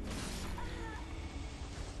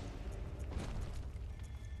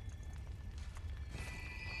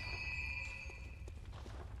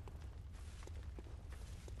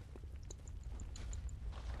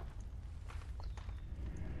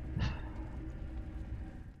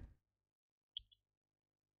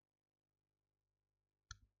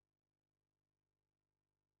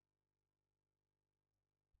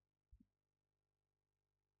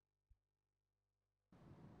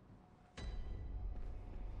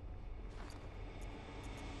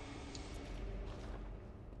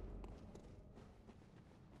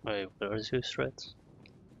 Wait, what are Zeus threats?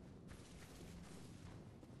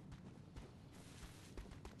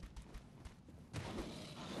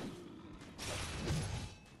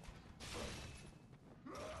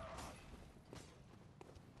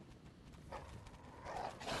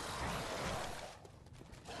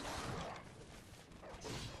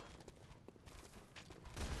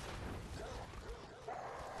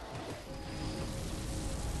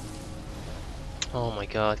 Oh my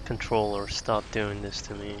god, controller, stop doing this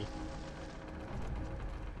to me.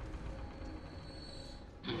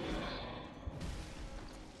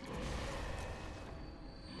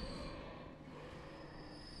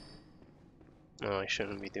 No, I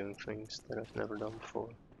shouldn't be doing things that I've never done before.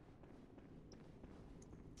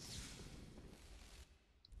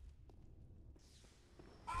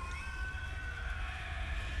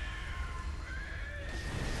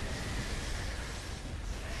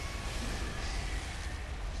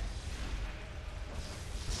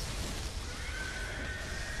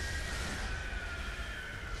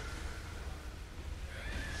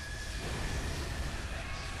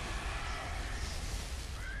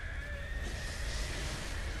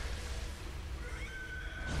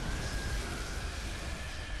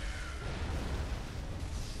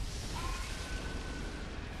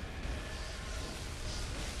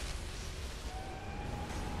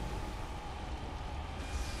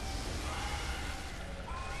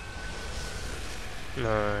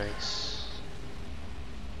 Nice.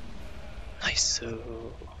 Nice.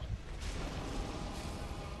 So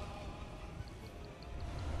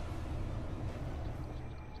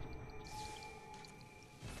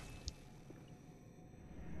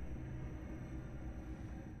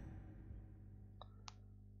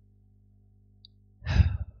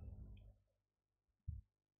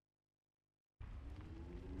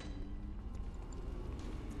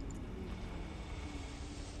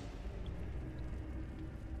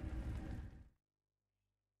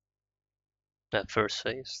that first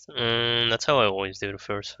phase. That's how I always do the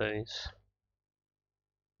first phase.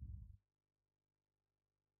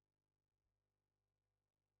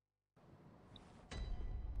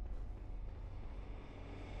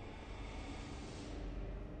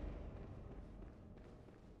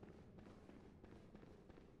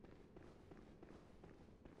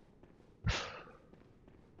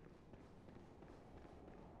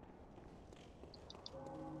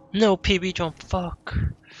 No PB jump, fuck.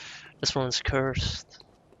 This one's cursed.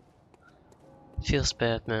 Feels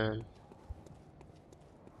bad, man.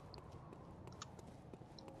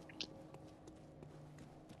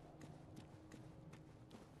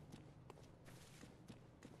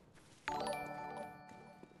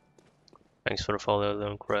 Thanks for the follow,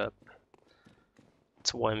 don't crap.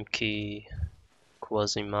 It's Wemkey,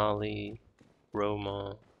 Quasimali,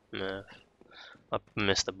 Roma, Math. I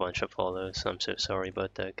missed a bunch of follows. I'm so sorry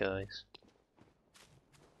about that, guys.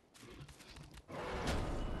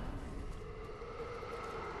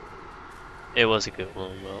 It was a good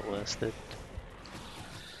one while it lasted.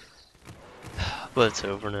 But it's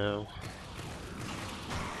over now.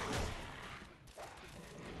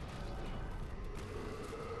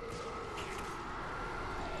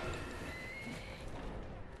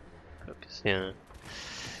 Focus, yeah.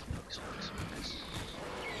 Focus, focus, focus.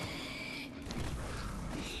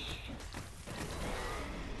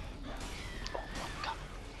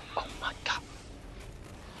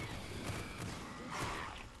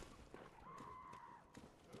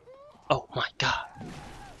 Oh my god.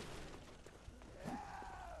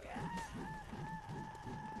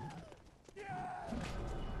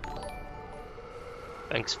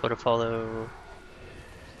 Thanks for the follow.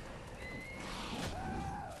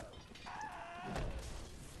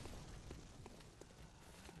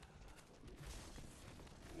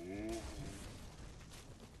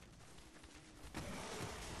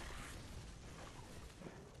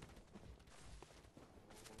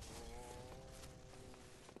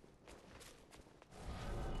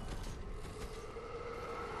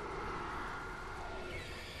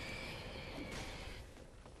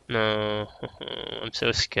 No, I'm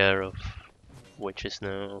so scared of witches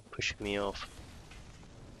now pushing me off.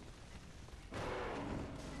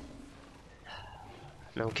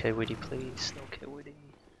 No K-Witty, please. No K-Witty.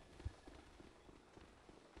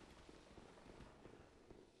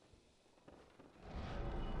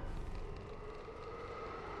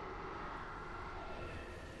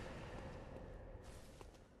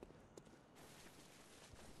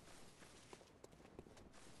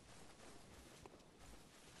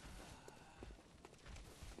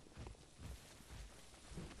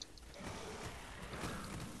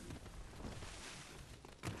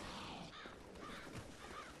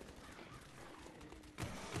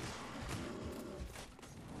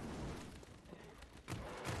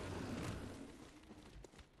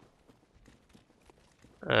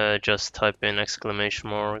 Just type in !WR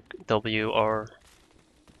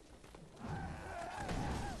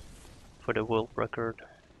for the world record.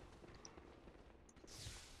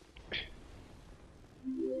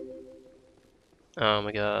 Oh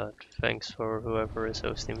my god, thanks for whoever is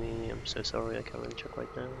hosting me. I'm so sorry, I can't really check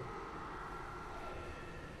right now.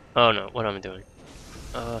 Oh no, what am I doing?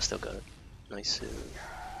 Oh, I still got it. Nice.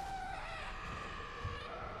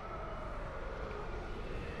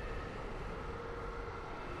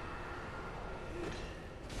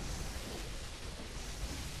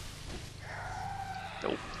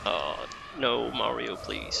 Nope. No, Mario,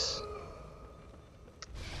 please.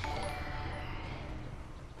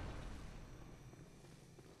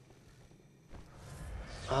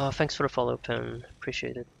 Thanks for the follow, Pen.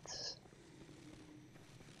 Appreciate it.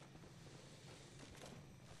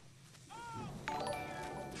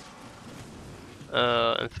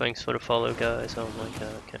 And thanks for the follow, guys. Oh my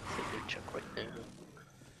god, I can't really check right now.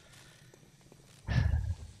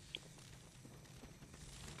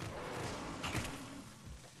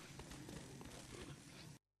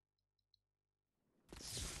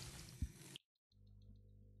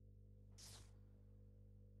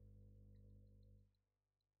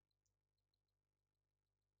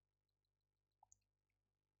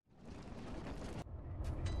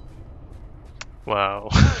 Wow.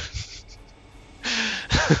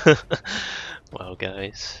 Wow,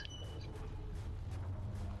 guys.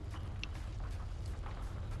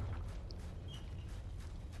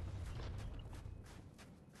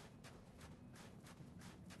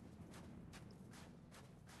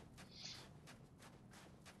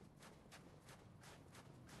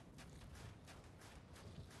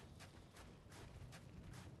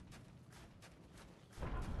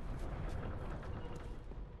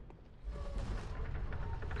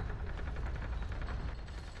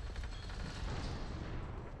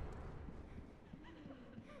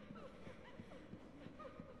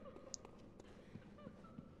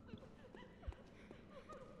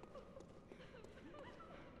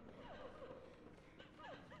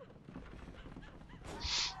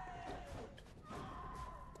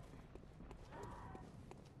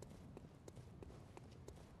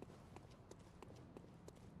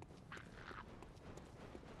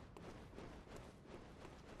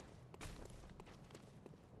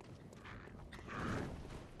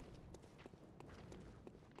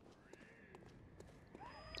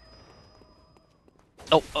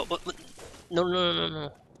 What? No, no, no, no,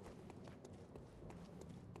 no.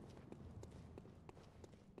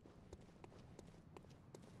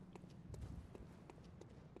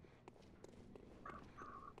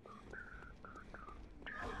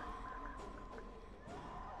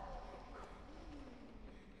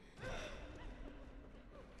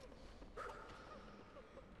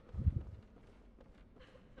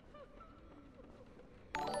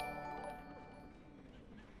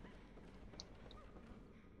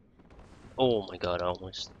 Oh my god, I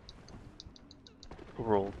almost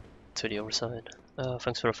rolled to the other side.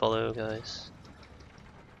 Thanks for the follow, guys.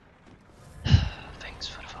 Thanks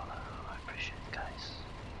for the follow. I appreciate it, guys.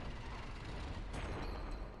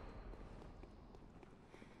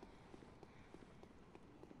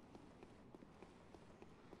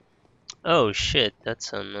 Oh shit,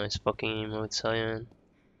 that's a nice fucking emote, Cyan.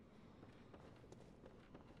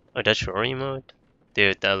 Oh, that's your emote?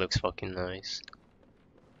 Dude, that looks fucking nice.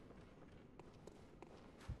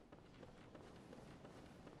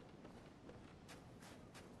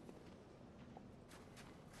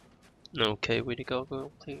 Okay, way to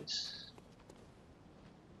go, please.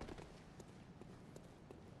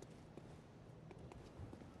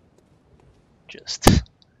 Just.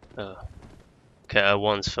 Okay, I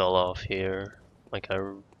once fell off here. Like, I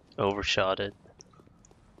overshot it.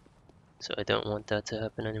 So I don't want that to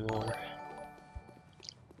happen anymore.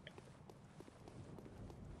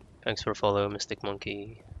 Thanks for follow, Mystic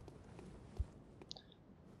Monkey.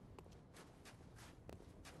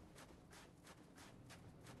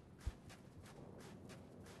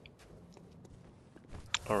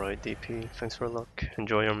 Alright, DP, thanks for luck.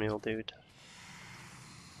 Enjoy your meal, dude.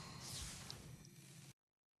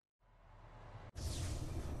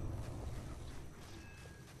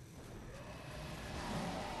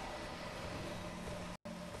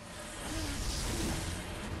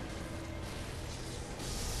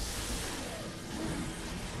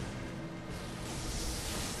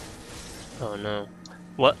 Oh no.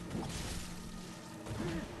 What?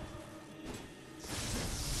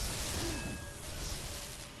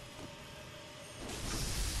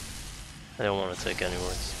 I don't want to take any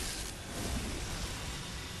words.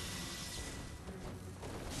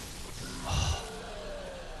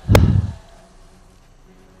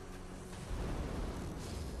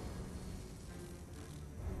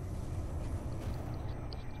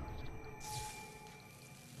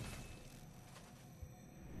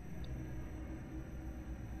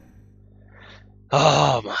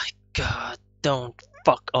 Oh my god, don't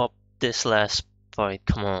fuck up this last fight,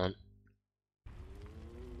 come on.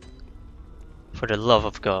 For the love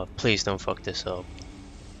of God, please don't fuck this up.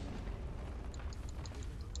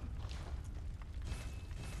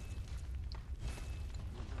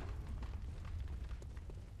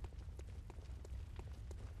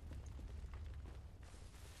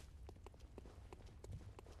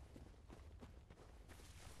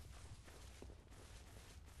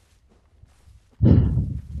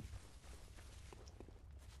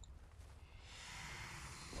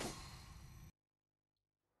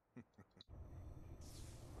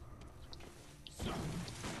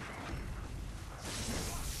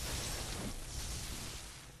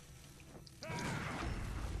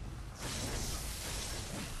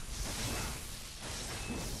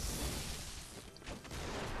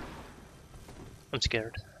 I'm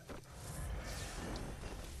scared.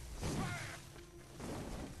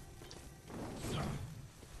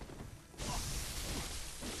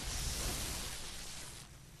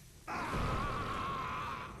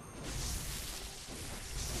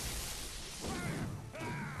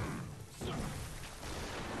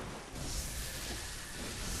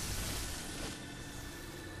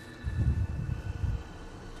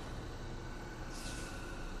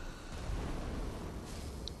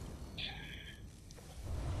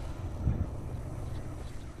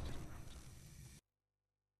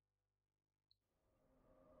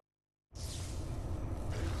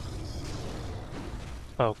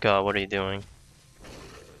 Oh god, what are you doing?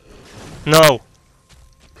 No!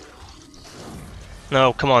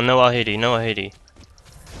 No, come on, no Ahidi, no Ahidi.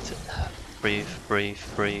 Breathe, breathe,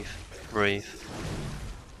 breathe, breathe.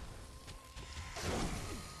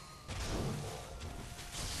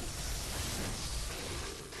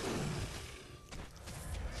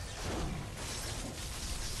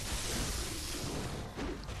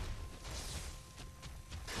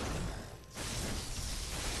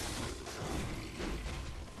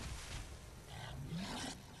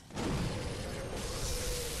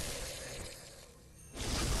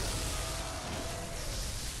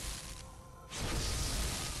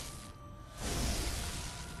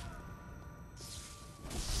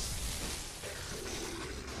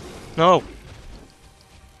 No!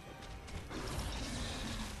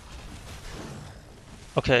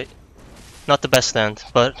 Okay, not the best stand,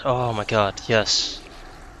 but oh my god, yes.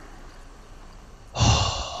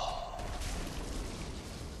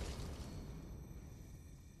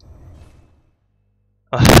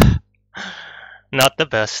 Not the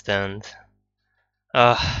best stand.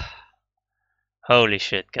 Holy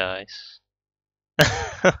shit, guys.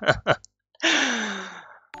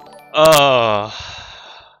 Oh.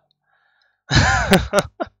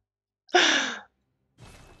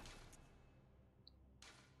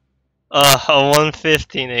 A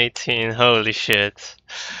 115.18, holy shit.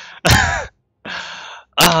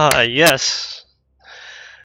 Ah, yes.